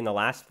again, in the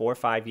last 4 or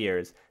 5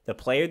 years, the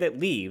player that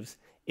leaves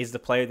is the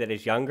player that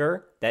is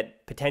younger,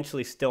 that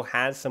potentially still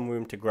has some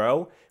room to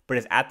grow, but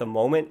is at the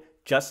moment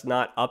just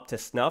not up to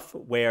snuff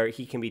where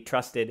he can be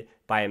trusted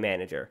by a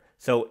manager.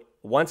 So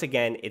once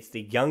again, it's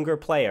the younger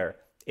player.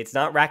 It's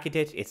not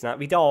Rakitic, it's not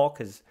Vidal,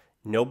 because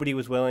nobody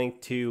was willing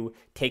to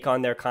take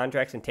on their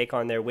contracts and take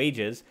on their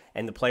wages,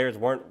 and the players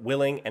weren't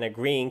willing and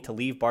agreeing to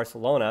leave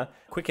Barcelona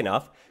quick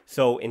enough.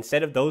 So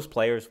instead of those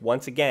players,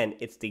 once again,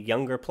 it's the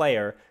younger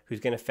player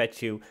who's going to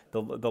fetch you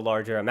the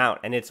larger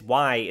amount. And it's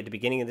why at the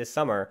beginning of this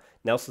summer,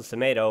 Nelson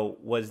Semedo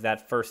was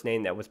that first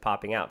name that was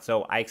popping out.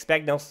 So I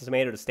expect Nelson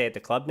Semedo to stay at the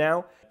club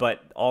now.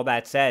 But all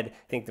that said,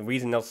 I think the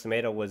reason Nelson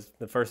Semedo was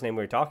the first name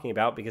we were talking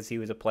about, because he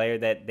was a player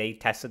that they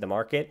tested the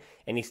market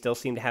and he still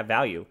seemed to have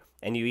value.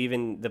 And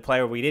the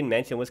player we didn't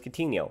mention was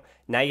Coutinho.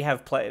 Now you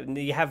have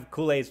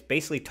Kool-Aid's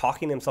basically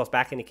talking themselves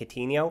back into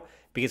Coutinho,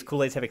 because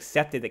Kool-Aid's have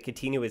accepted that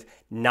Coutinho is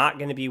not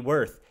going to be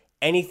worth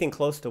anything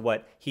close to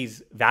what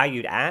he's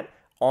valued at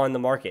on the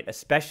market,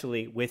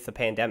 especially with the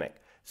pandemic.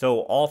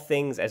 So all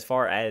things as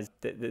far as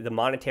the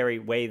monetary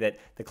way that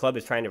the club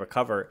is trying to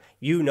recover,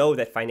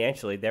 that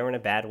financially they're in a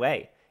bad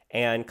way.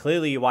 And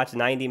clearly you watch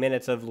 90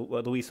 minutes of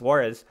Luis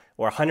Suarez,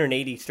 or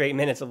 180 straight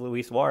minutes of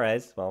Luis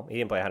Suarez. Well, he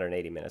didn't play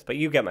 180 minutes, but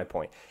you get my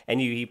point.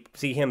 And you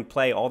see him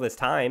play all this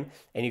time,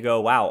 and you go,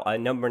 wow, a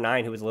number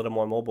 9 who is a little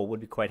more mobile would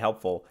be quite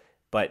helpful.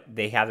 But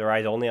they have their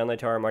eyes only on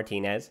Lautaro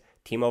Martinez.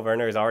 Timo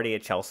Werner is already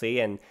at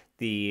Chelsea, and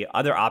the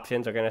other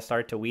options are going to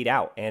start to weed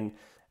out. And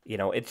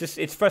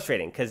it's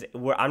frustrating, because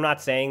I'm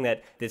not saying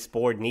that this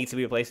board needs to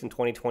be replaced in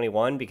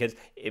 2021, because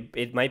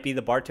it might be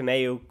the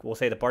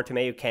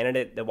Bartomeu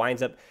candidate that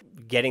winds up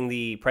getting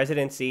the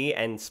presidency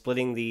and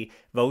splitting the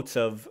votes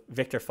of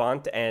Victor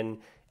Font and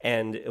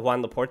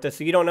Juan Laporta.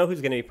 So you don't know who's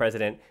going to be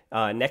president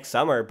next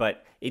summer,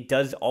 but it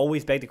does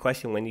always beg the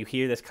question when you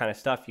hear this kind of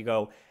stuff. You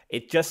go,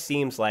 it just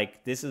seems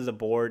like this is a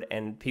board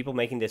and people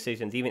making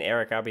decisions, even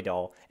Eric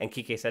Abidal and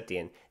Quique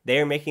Setien, they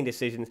are making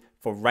decisions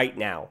for right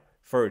now,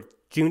 for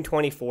June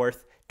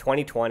 24th,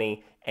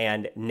 2020,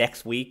 and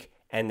next week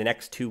and the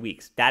next 2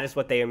 weeks. That is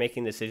what they are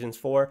making decisions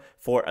for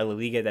a La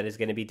Liga that is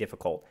going to be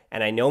difficult.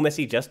 And I know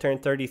Messi just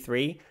turned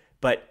 33,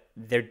 but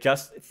they're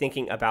just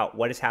thinking about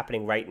what is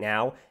happening right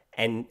now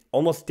and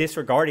almost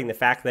disregarding the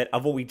fact that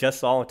of what we just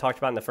saw and talked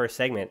about in the first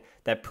segment,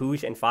 that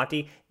Puig and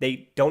Fati,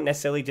 they don't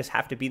necessarily just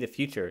have to be the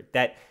future,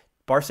 that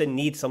Barca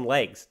needs some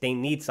legs. They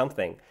need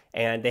something.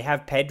 And they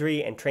have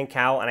Pedri and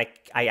Trincao, and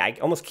I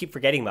almost keep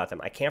forgetting about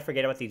them. I can't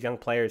forget about these young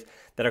players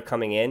that are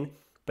coming in,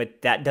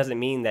 but that doesn't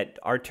mean that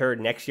Artur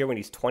next year when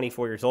he's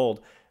 24 years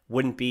old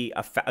wouldn't be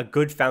a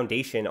good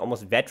foundation,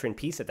 almost veteran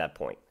piece at that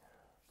point.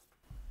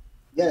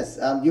 Yes,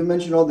 you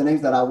mentioned all the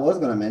names that I was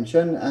going to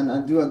mention, and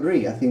I do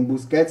agree. I think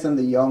Busquets and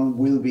the young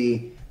will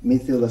be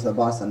midfielders at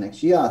Barca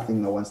next year. I think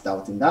no one's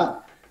doubting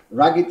that.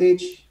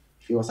 Rakitic,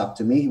 if it was up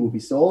to me, he would be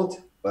sold.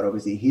 But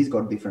obviously he's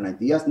got different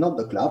ideas, not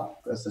the club,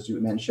 because as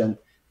you mentioned,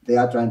 they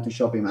are trying to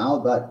shop him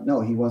out. But no,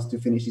 he wants to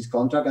finish his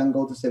contract and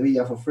go to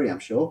Sevilla for free, I'm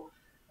sure.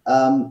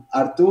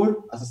 Artur,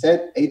 as I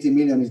said, 80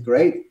 million is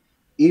great.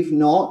 If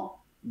not,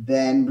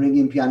 then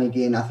bringing Pjanić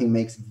in, I think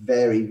makes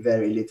very,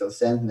 very little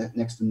sense,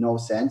 next to no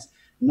sense.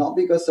 Not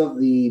because of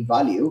the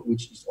value,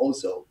 which is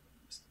also,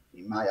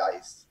 in my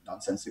eyes,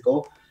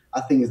 nonsensical. I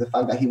think it's the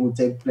fact that he will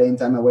take playing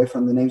time away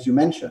from the names you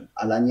mentioned.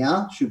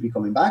 Alanya should be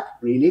coming back,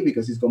 really,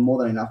 because he's got more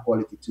than enough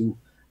quality to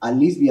at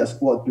least be a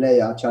squad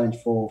player, challenge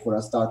for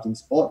a starting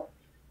spot.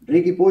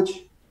 Riqui Puig,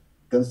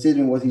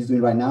 considering what he's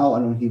doing right now,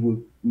 and he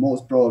will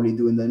most probably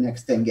do in the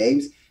next 10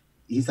 games,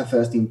 he's a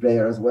first-team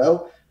player as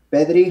well.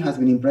 Pedri has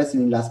been impressive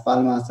in Las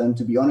Palmas, and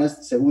to be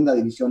honest, Segunda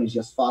División is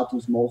just far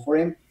too small for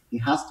him. He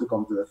has to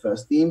come to the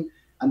first team.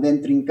 And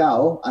then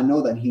Trincao, I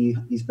know that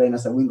he's playing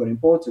as a winger in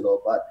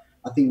Portugal, but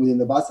I think within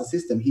the Barca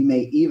system, he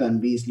may even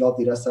be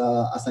slotted as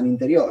an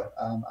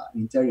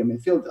interior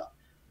midfielder.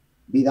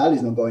 Vidal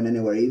is not going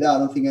anywhere either. I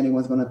don't think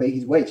anyone's going to pay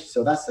his wage.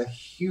 So that's a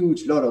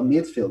huge lot of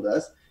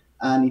midfielders.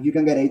 And if you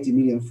can get 80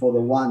 million for the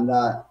one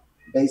that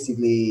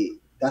basically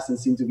doesn't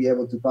seem to be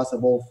able to pass a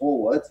ball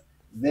forward,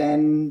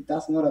 then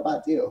that's not a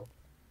bad deal.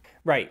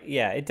 Right,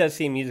 yeah. It does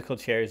seem musical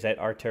chairs that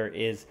Artur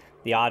is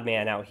the odd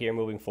man out here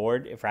moving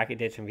forward if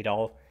Rakitic and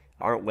Vidal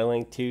aren't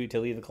willing to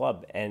leave the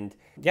club. And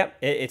yep,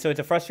 so it's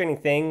a frustrating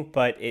thing,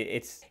 but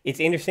it's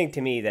interesting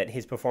to me that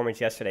his performance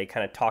yesterday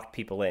kind of talked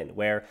people in,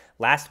 where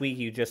last week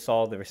you just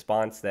saw the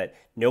response that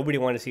nobody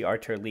wanted to see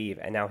Artur leave,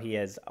 and now he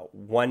has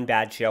one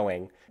bad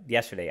showing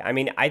yesterday. I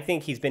mean, I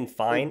think he's been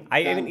fine.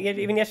 Even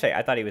yesterday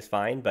I thought he was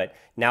fine, but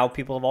now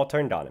people have all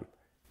turned on him.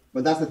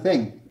 But that's the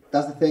thing.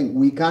 that's the thing.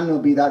 We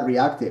cannot be that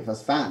reactive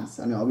as fans.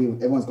 I know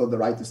everyone's got the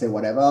right to say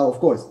whatever, of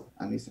course,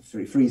 and it's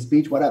a free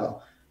speech, whatever.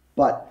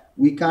 But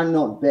we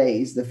cannot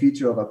base the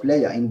future of a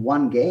player in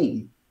one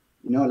game.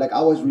 Like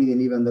I was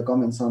reading even the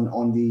comments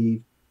on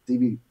the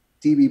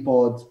TV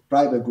pod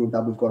private group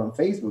that we've got on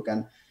Facebook,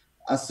 and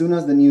as soon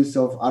as the news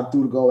of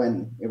Artur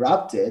going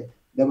erupted,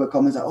 there were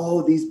comments like,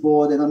 "Oh, this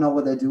board, they don't know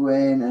what they're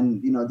doing,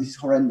 and this is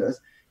horrendous."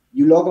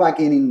 You log back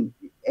in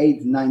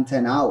 8, 9,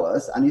 10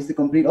 hours, and it's the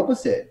complete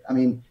opposite. I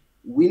mean,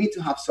 we need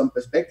to have some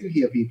perspective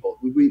here, people.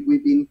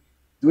 We've been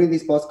doing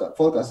this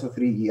podcast for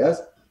 3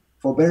 years.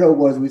 For better or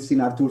worse, we've seen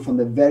Artur from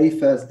the very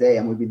first day,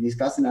 and we've been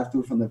discussing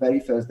Artur from the very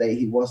first day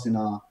he was in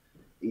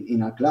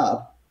our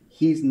club.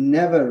 He's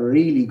never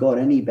really got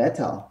any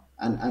better.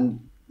 And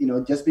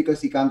just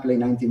because he can't play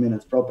 90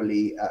 minutes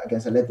properly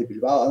against Athletic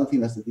Bilbao, I don't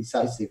think that's the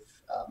decisive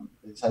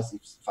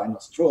final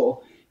straw.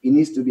 It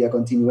needs to be a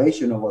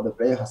continuation of what the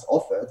player has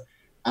offered.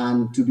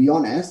 And to be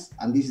honest,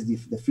 and this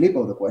is the flip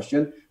of the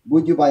question,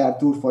 would you buy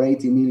Artur for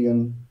 80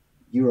 million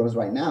euros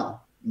right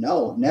now?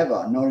 No,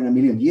 never, not in a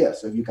million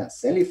years. So if you can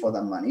sell it for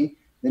that money,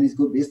 then it's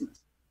good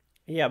business.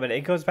 Yeah, but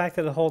it goes back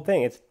to the whole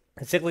thing. It's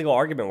a cyclical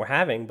argument we're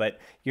having, but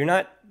you're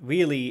not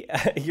really,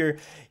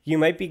 you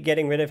might be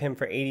getting rid of him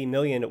for 80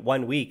 million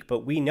 1 week,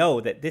 but we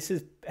know that there's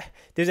a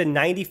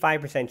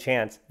 95%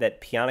 chance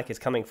that Pjanić is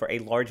coming for a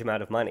large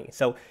amount of money.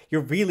 So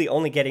you're really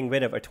only getting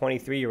rid of a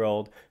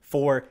 23-year-old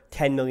for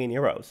 10 million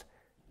euros.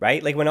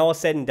 Right? Like when all is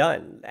said and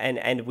done.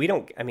 And we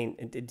don't, I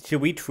mean,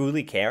 should we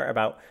truly care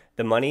about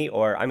the money?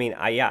 Or, I mean,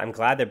 I'm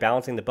glad they're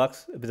balancing the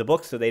books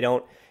so they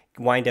don't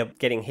wind up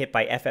getting hit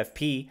by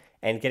FFP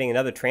and getting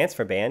another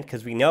transfer ban,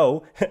 because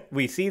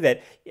we see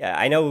that,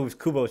 I know it was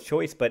Kubo's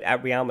choice, but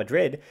at Real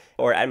Madrid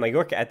or at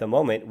Mallorca at the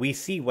moment, we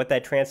see what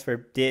that transfer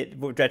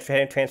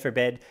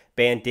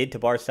ban did to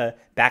Barca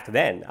back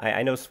then.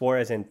 I know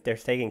Suarez and Ter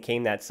Stegen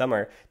came that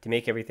summer to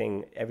make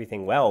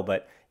everything well,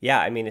 but yeah,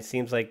 I mean, it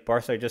seems like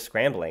Barca are just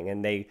scrambling,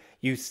 and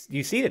you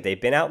see that they've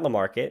been out in the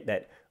market,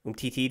 that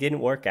Umtiti didn't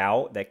work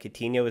out, that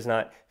Coutinho is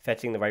not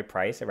fetching the right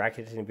price, that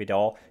Rakitic and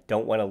Vidal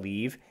don't want to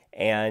leave,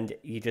 and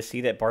you just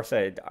see that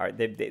Barca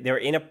they're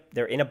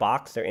in a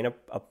box, they're in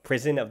a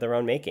prison of their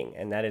own making,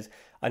 and that is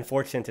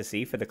unfortunate to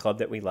see for the club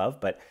that we love.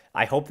 But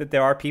I hope that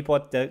there are people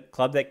at the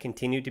club that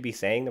continue to be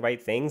saying the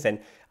right things, and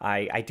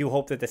I do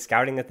hope that the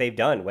scouting that they've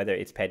done, whether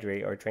it's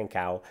Pedri or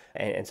Trincao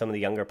and some of the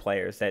younger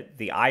players, that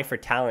the eye for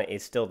talent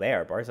is still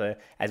there. Barca,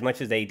 as much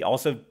as they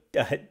also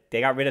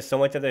they got rid of so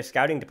much of their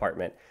scouting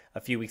department a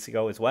few weeks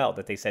ago as well,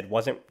 that they said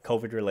wasn't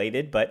COVID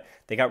related, but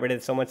they got rid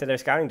of so much of their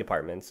scouting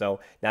department. So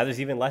now there's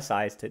even less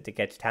eyes to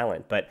catch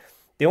talent. But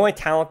the only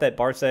talent that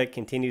Barca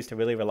continues to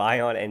really rely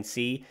on and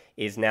see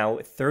is now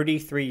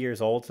 33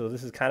 years old. So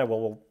this is kind of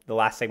what the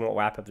last segment we'll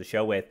wrap up the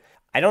show with.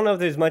 I don't know if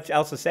there's much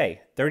else to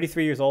say.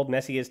 33 years old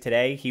Messi is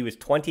today. He was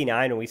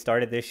 29 when we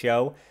started this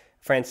show,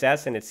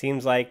 Francesc, and it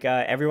seems like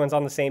everyone's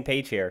on the same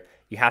page here.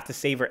 You have to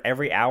savor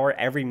every hour,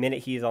 every minute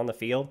he's on the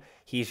field.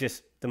 He's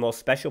just the most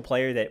special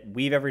player that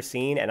we've ever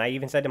seen. And I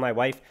even said to my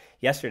wife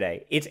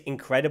yesterday, it's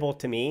incredible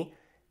to me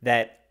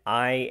that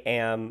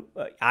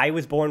I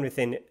was born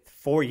within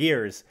 4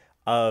 years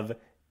of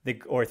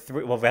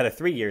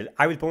 3 years.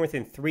 I was born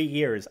within 3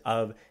 years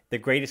of the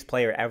greatest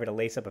player ever to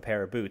lace up a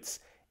pair of boots.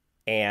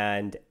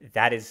 And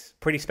that is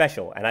pretty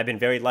special. And I've been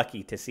very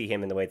lucky to see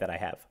him in the way that I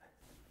have.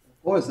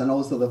 Of course, and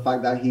also the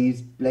fact that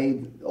he's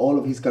played all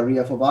of his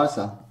career for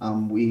Barca.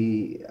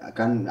 We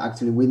can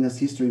actually witness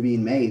history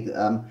being made.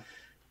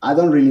 I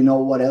don't really know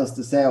what else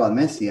to say about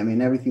Messi. I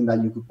mean, everything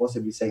that you could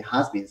possibly say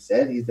has been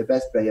said. He's the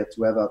best player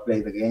to ever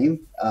play the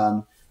game.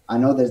 I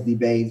know there's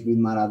debates with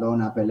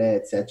Maradona, Pelé,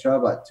 etc.,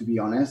 but to be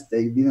honest,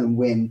 they didn't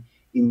win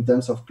in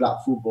terms of club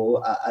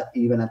football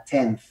even a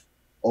tenth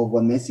of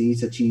what Messi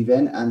is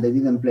achieving, and they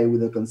didn't play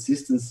with the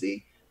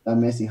consistency that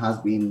Messi has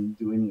been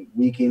doing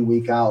week in,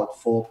 week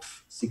out for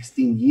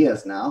 16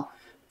 years now.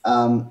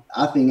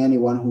 I think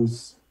anyone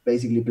who's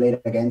basically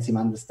played against him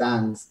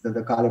understands that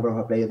the caliber of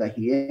a player that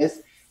he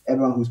is.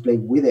 Everyone who's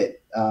played with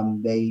it,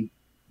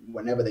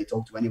 whenever they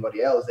talk to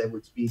anybody else, they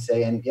would be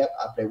saying, "Yep,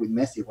 I played with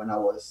Messi when I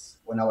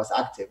was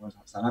active, when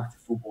I was an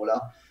active footballer."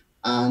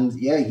 And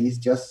yeah, he's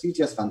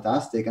just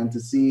fantastic. And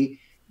to see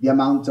the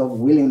amount of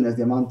willingness,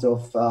 the amount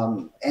of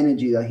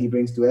energy that he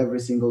brings to every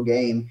single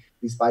game,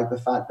 despite the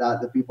fact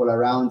that the people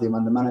around him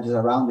and the managers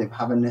around him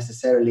haven't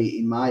necessarily,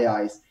 in my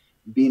eyes,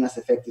 been as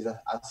effective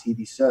as he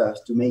deserves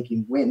to make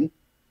him win.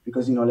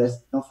 Because,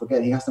 let's not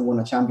forget, he hasn't won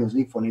a Champions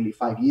League for nearly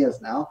 5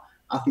 years now.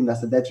 I think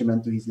that's a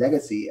detriment to his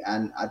legacy.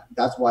 And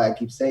that's why I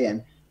keep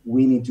saying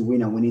we need to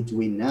win, and we need to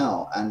win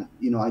now. And,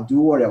 I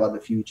do worry about the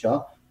future,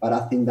 but I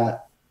think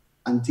that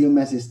until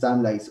Messi's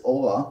timeline is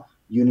over,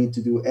 you need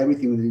to do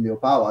everything within your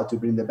power to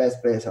bring the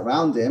best players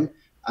around him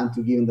and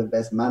to give him the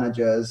best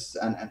managers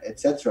and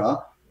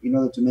etc., in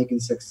order to make him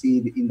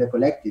succeed in the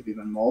collective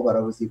even more. But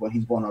obviously what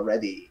he's won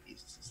already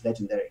is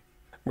legendary.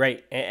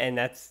 Right. And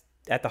that's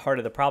at the heart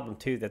of the problem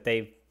too, that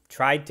they've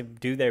tried to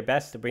do their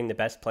best to bring the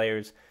best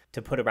players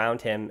to put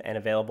around him and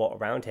available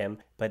around him.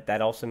 But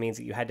that also means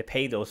that you had to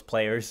pay those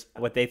players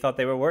what they thought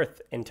they were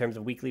worth in terms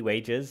of weekly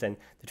wages and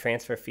the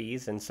transfer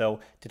fees. And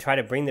so to try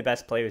to bring the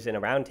best players in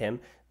around him,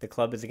 the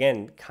club has,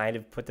 again, kind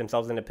of put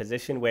themselves in a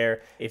position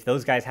where if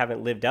those guys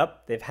haven't lived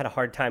up, they've had a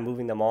hard time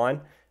moving them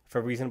on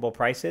for reasonable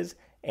prices.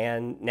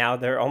 And now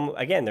they're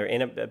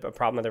in a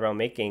problem of their own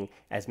making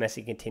as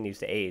Messi continues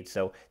to age.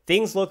 So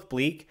things look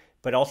bleak,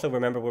 but also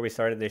remember where we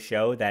started this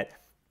show that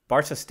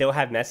Barca still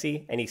have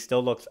Messi and he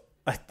still looks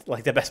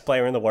like the best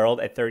player in the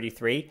world at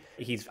 33.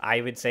 He's,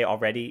 I would say,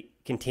 already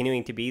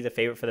continuing to be the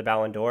favorite for the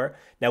Ballon d'Or.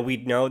 Now, we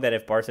know that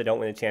if Barca don't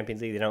win the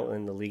Champions League, they don't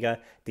win the Liga,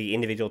 the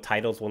individual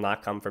titles will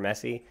not come for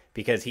Messi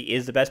because he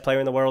is the best player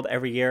in the world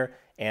every year.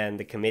 And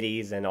the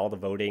committees and all the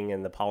voting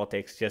and the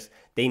politics, just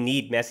they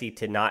need Messi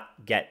to not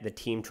get the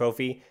team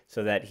trophy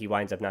so that he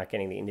winds up not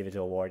getting the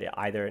individual award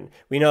either. And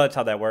we know that's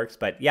how that works.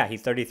 But yeah,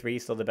 he's 33,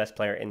 still the best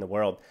player in the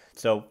world.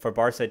 So for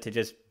Barca to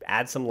just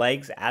add some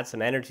legs, add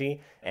some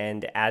energy,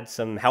 and add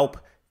some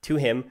help to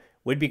him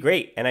would be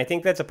great. And I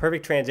think that's a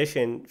perfect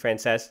transition,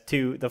 Francesc,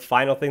 to the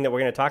final thing that we're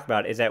going to talk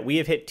about is that we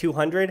have hit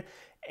 200,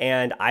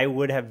 and I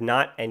would have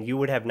not, and you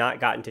would have not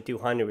gotten to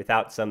 200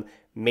 without some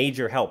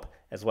major help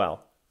as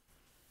well.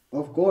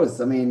 Of course.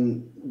 I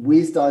mean,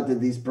 we started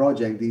this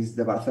project,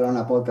 the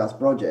Barcelona podcast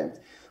project,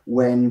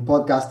 when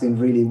podcasting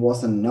really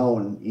wasn't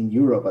known in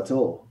Europe at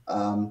all.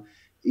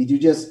 You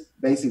just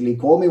basically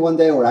called me one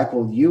day, or I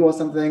called you or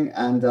something,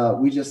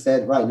 and we just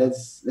said, right,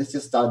 let's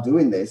just start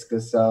doing this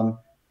because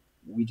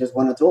we just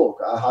want to talk.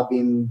 I have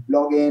been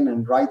blogging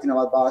and writing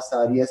about Barca,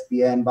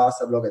 ESPN,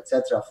 Barca blog,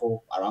 etc.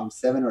 for around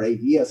 7 or 8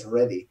 years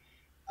already.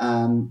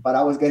 But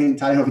I was getting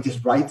tired of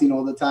just writing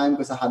all the time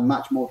because I had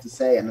much more to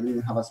say and I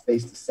didn't have a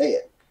space to say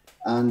it.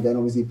 And then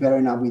obviously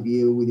pairing up with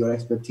you, with your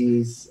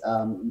expertise,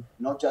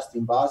 not just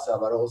in Barca,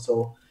 but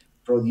also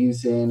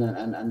producing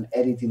and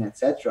editing,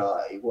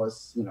 etc. It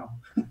was,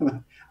 I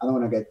don't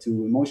want to get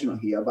too emotional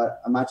here,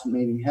 but a match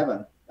made in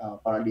heaven.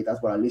 Apparently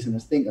that's what our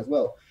listeners think as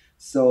well.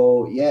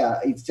 So yeah,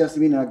 it's just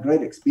been a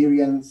great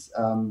experience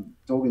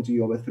talking to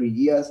you over 3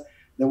 years.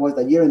 There was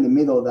a year in the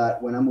middle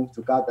that when I moved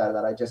to Qatar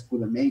that I just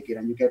couldn't make it,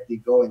 and you kept it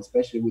going,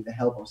 especially with the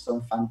help of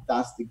some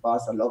fantastic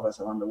Barca lovers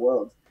around the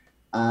world.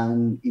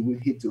 And if we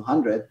hit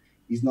 200,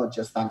 it's not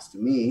just thanks to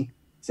me,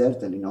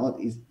 certainly not.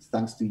 It's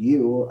thanks to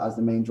you as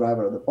the main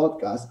driver of the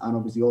podcast, and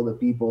obviously all the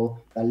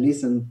people that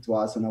listen to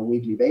us on a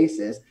weekly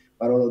basis,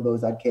 but all of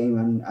those that came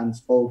and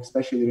spoke,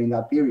 especially during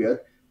that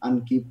period,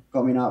 and keep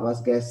coming up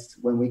as guests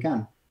when we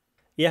can.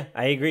 Yeah,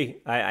 I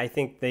agree. I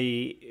think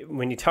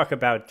when you talk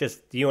about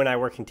just you and I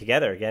working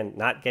together, again,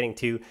 not getting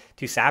too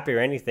sappy or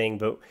anything,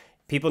 but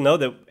people know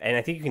that, and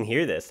I think you can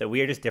hear this, that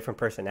we are just different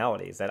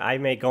personalities, that I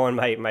may go on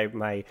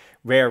my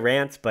rare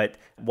rants, but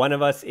one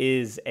of us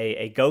is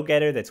a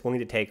go-getter that's willing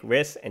to take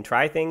risks and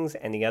try things,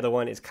 and the other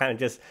one is kind of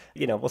just,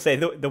 we'll say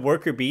the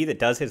worker bee that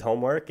does his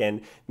homework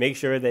and make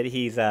sure that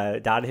he's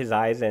dotted his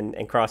I's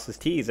and crossed his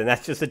T's, and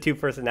that's just the two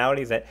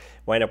personalities that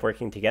wind up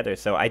working together.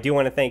 So I do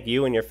want to thank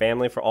you and your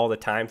family for all the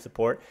time,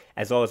 support,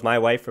 as well as my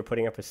wife for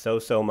putting up with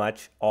so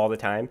much all the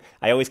time.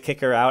 I always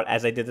kick her out,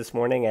 as I did this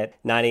morning at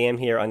 9 a.m.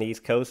 here on the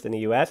East Coast in the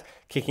U.S.,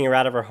 kicking her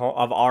out of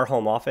our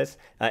home office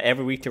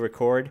every week to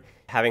record,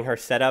 having her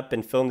set up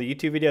and film the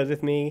YouTube videos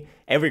with me,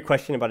 every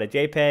question about a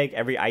JPEG,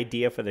 every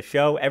idea for the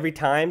show, every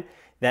time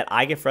that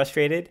I get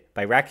frustrated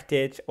by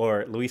Rakitic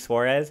or Luis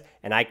Suarez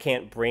and I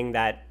can't bring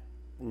that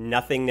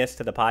nothingness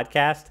to the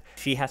podcast,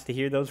 she has to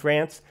hear those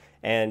rants,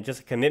 and just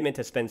a commitment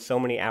to spend so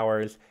many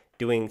hours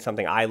doing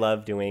something I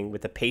love doing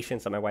with the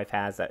patience that my wife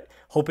has, that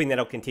hoping that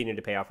it'll continue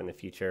to pay off in the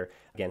future.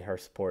 Again, her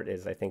support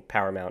is, I think,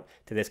 paramount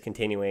to this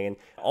continuing. And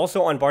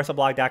also on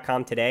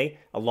BarcaBlog.com today,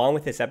 along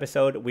with this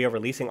episode, we are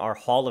releasing our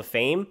Hall of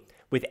Fame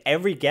with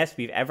every guest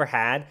we've ever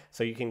had.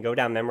 So you can go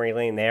down memory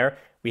lane there.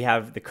 We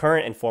have the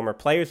current and former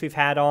players we've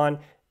had on,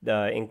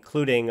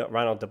 including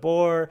Ronald de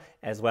Boer,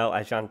 as well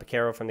as Jean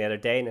Piquero from the other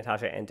day,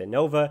 Natasha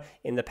Antonova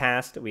in the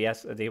past. We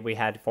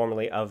had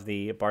formerly of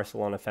the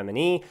Barcelona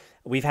Femení.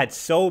 We've had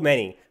so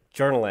many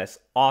journalists,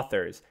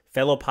 authors,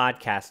 fellow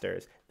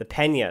podcasters, the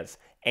Peñas,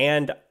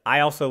 and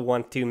I also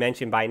want to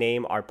mention by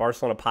name our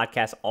Barcelona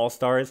Podcast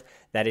All-Stars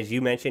that, as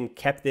you mentioned,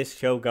 kept this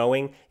show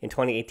going in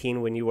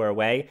 2018 when you were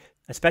away.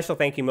 A special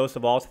thank you most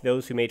of all to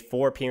those who made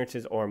 4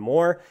 appearances or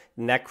more,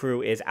 and that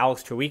crew is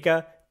Alex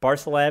Truica,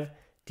 Barcelev,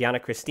 Diana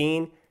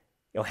Christine,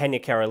 Eugenia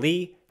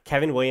Karali,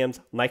 Kevin Williams,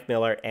 Mike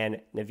Miller, and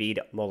Naveed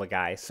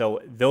Molagai. So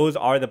those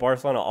are the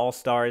Barcelona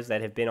All-Stars that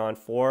have been on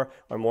 4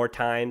 or more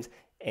times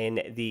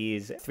in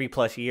these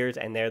 3+ years,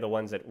 and they're the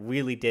ones that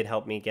really did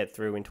help me get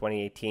through in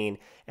 2018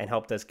 and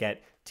helped us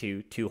get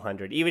to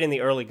 200. Even in the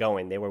early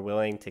going, they were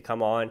willing to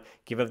come on,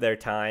 give of their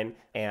time,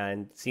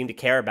 and seem to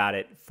care about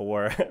it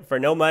for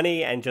no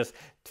money and just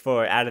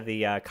for out of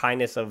the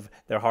kindness of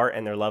their heart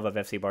and their love of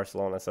FC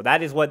Barcelona. So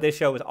that is what this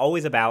show is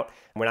always about.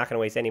 We're not going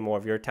to waste any more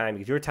of your time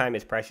because your time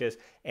is precious.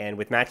 And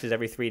with matches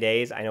every 3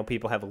 days, I know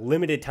people have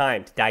limited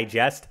time to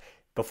digest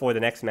before the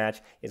next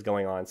match is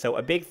going on. So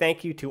a big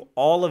thank you to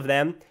all of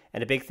them,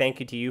 and a big thank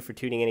you to you for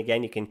tuning in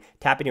again. You can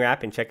tap in your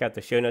app and check out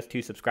the show notes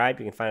to subscribe.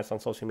 You can find us on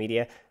social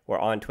media. We're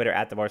on Twitter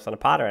at the Barcelona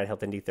Pod, or at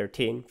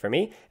HiltonD13 for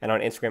me, and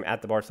on Instagram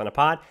at the Barcelona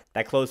Pod.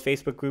 That closed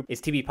Facebook group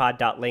is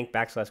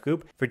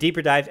tbpod.link/group for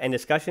deeper dives and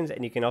discussions,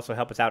 and you can also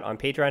help us out on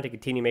Patreon to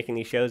continue making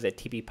these shows at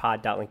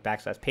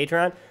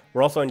tbpod.link/Patreon.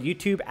 We're also on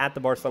YouTube at the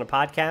Barcelona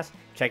Podcast.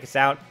 Check us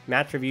out,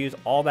 match reviews,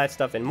 all that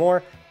stuff and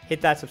more. Hit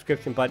that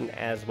subscription button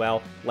as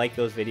well. Like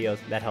those videos.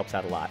 That helps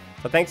out a lot.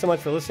 So thanks so much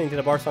for listening to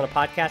the Barcelona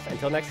Podcast.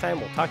 Until next time,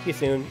 we'll talk to you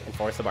soon, and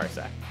Forza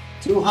Barca.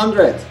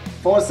 200.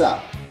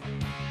 Forza.